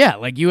 Yeah,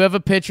 like you have a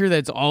pitcher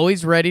that's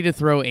always ready to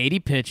throw 80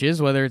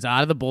 pitches, whether it's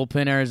out of the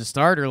bullpen or as a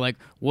starter. Like,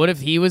 what if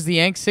he was the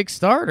Yanks 6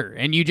 starter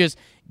and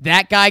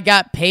that guy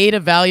got paid a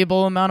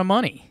valuable amount of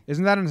money?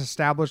 Isn't that an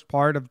established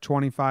part of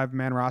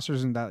 25-man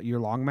rosters and that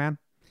year-long man?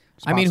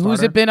 I mean,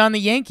 who's it been on the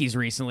Yankees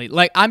recently?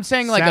 Like, I'm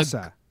saying like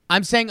Sessa.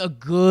 I'm saying a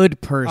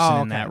good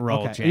person in that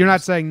role, okay. James. You're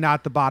not saying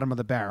not the bottom of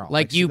the barrel.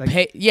 Like you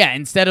pay,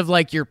 instead of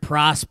like your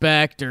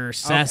prospect or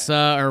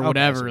Sessa or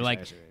whatever,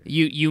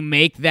 you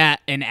make that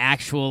an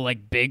actual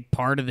like big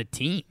part of the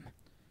team.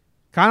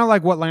 Kind of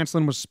like what Lance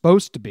Lynn was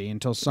supposed to be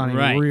until Sonny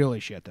really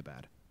shit the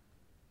bed.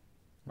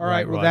 All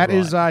right, well, that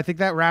is, I think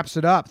that wraps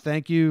it up.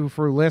 Thank you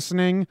for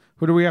listening.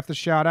 Who do we have to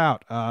shout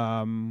out?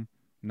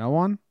 No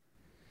one?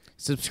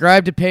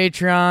 Subscribe to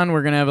Patreon.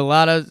 We're going to have a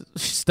lot of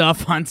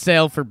stuff on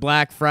sale for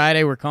Black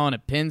Friday. We're calling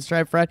it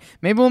Pinstripe Friday.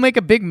 Maybe we'll make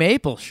a Big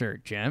Maple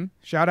shirt, Jim.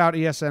 Shout out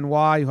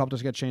ESNY, who helped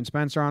us get Shane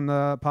Spencer on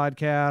the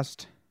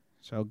podcast.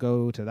 So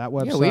go to that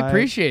website. Yeah, we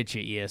appreciate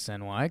you,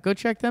 ESNY. Go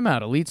check them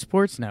out, Elite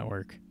Sports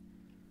Network.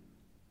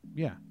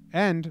 Yeah,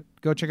 and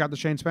go check out the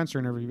Shane Spencer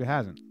interview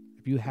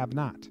if you have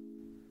not.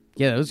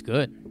 Yeah, that was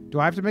good.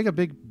 Do I have to make a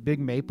Big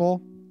Maple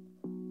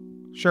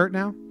shirt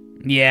now?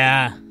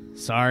 Yeah,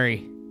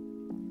 sorry.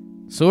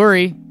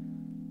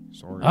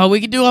 Oh,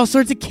 we can do all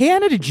sorts of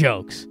Canada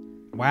jokes.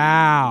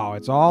 Wow,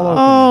 it's all open.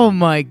 Oh,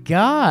 my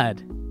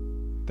God.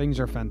 Things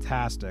are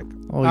fantastic.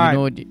 Oh, all right.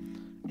 Know what?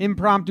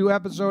 Impromptu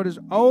episode is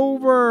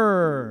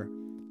over.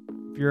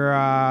 If you're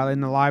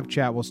in the live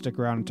chat, we'll stick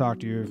around and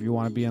talk to you. If you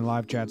want to be in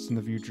live chats in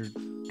the future,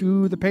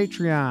 do the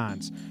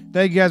Patreons.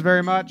 Thank you guys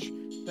very much.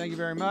 Thank you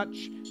very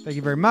much. Thank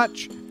you very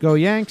much. Go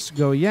Yanks.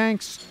 Go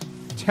Yanks.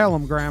 Tell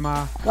them,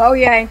 Grandma. Go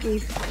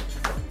Yankees.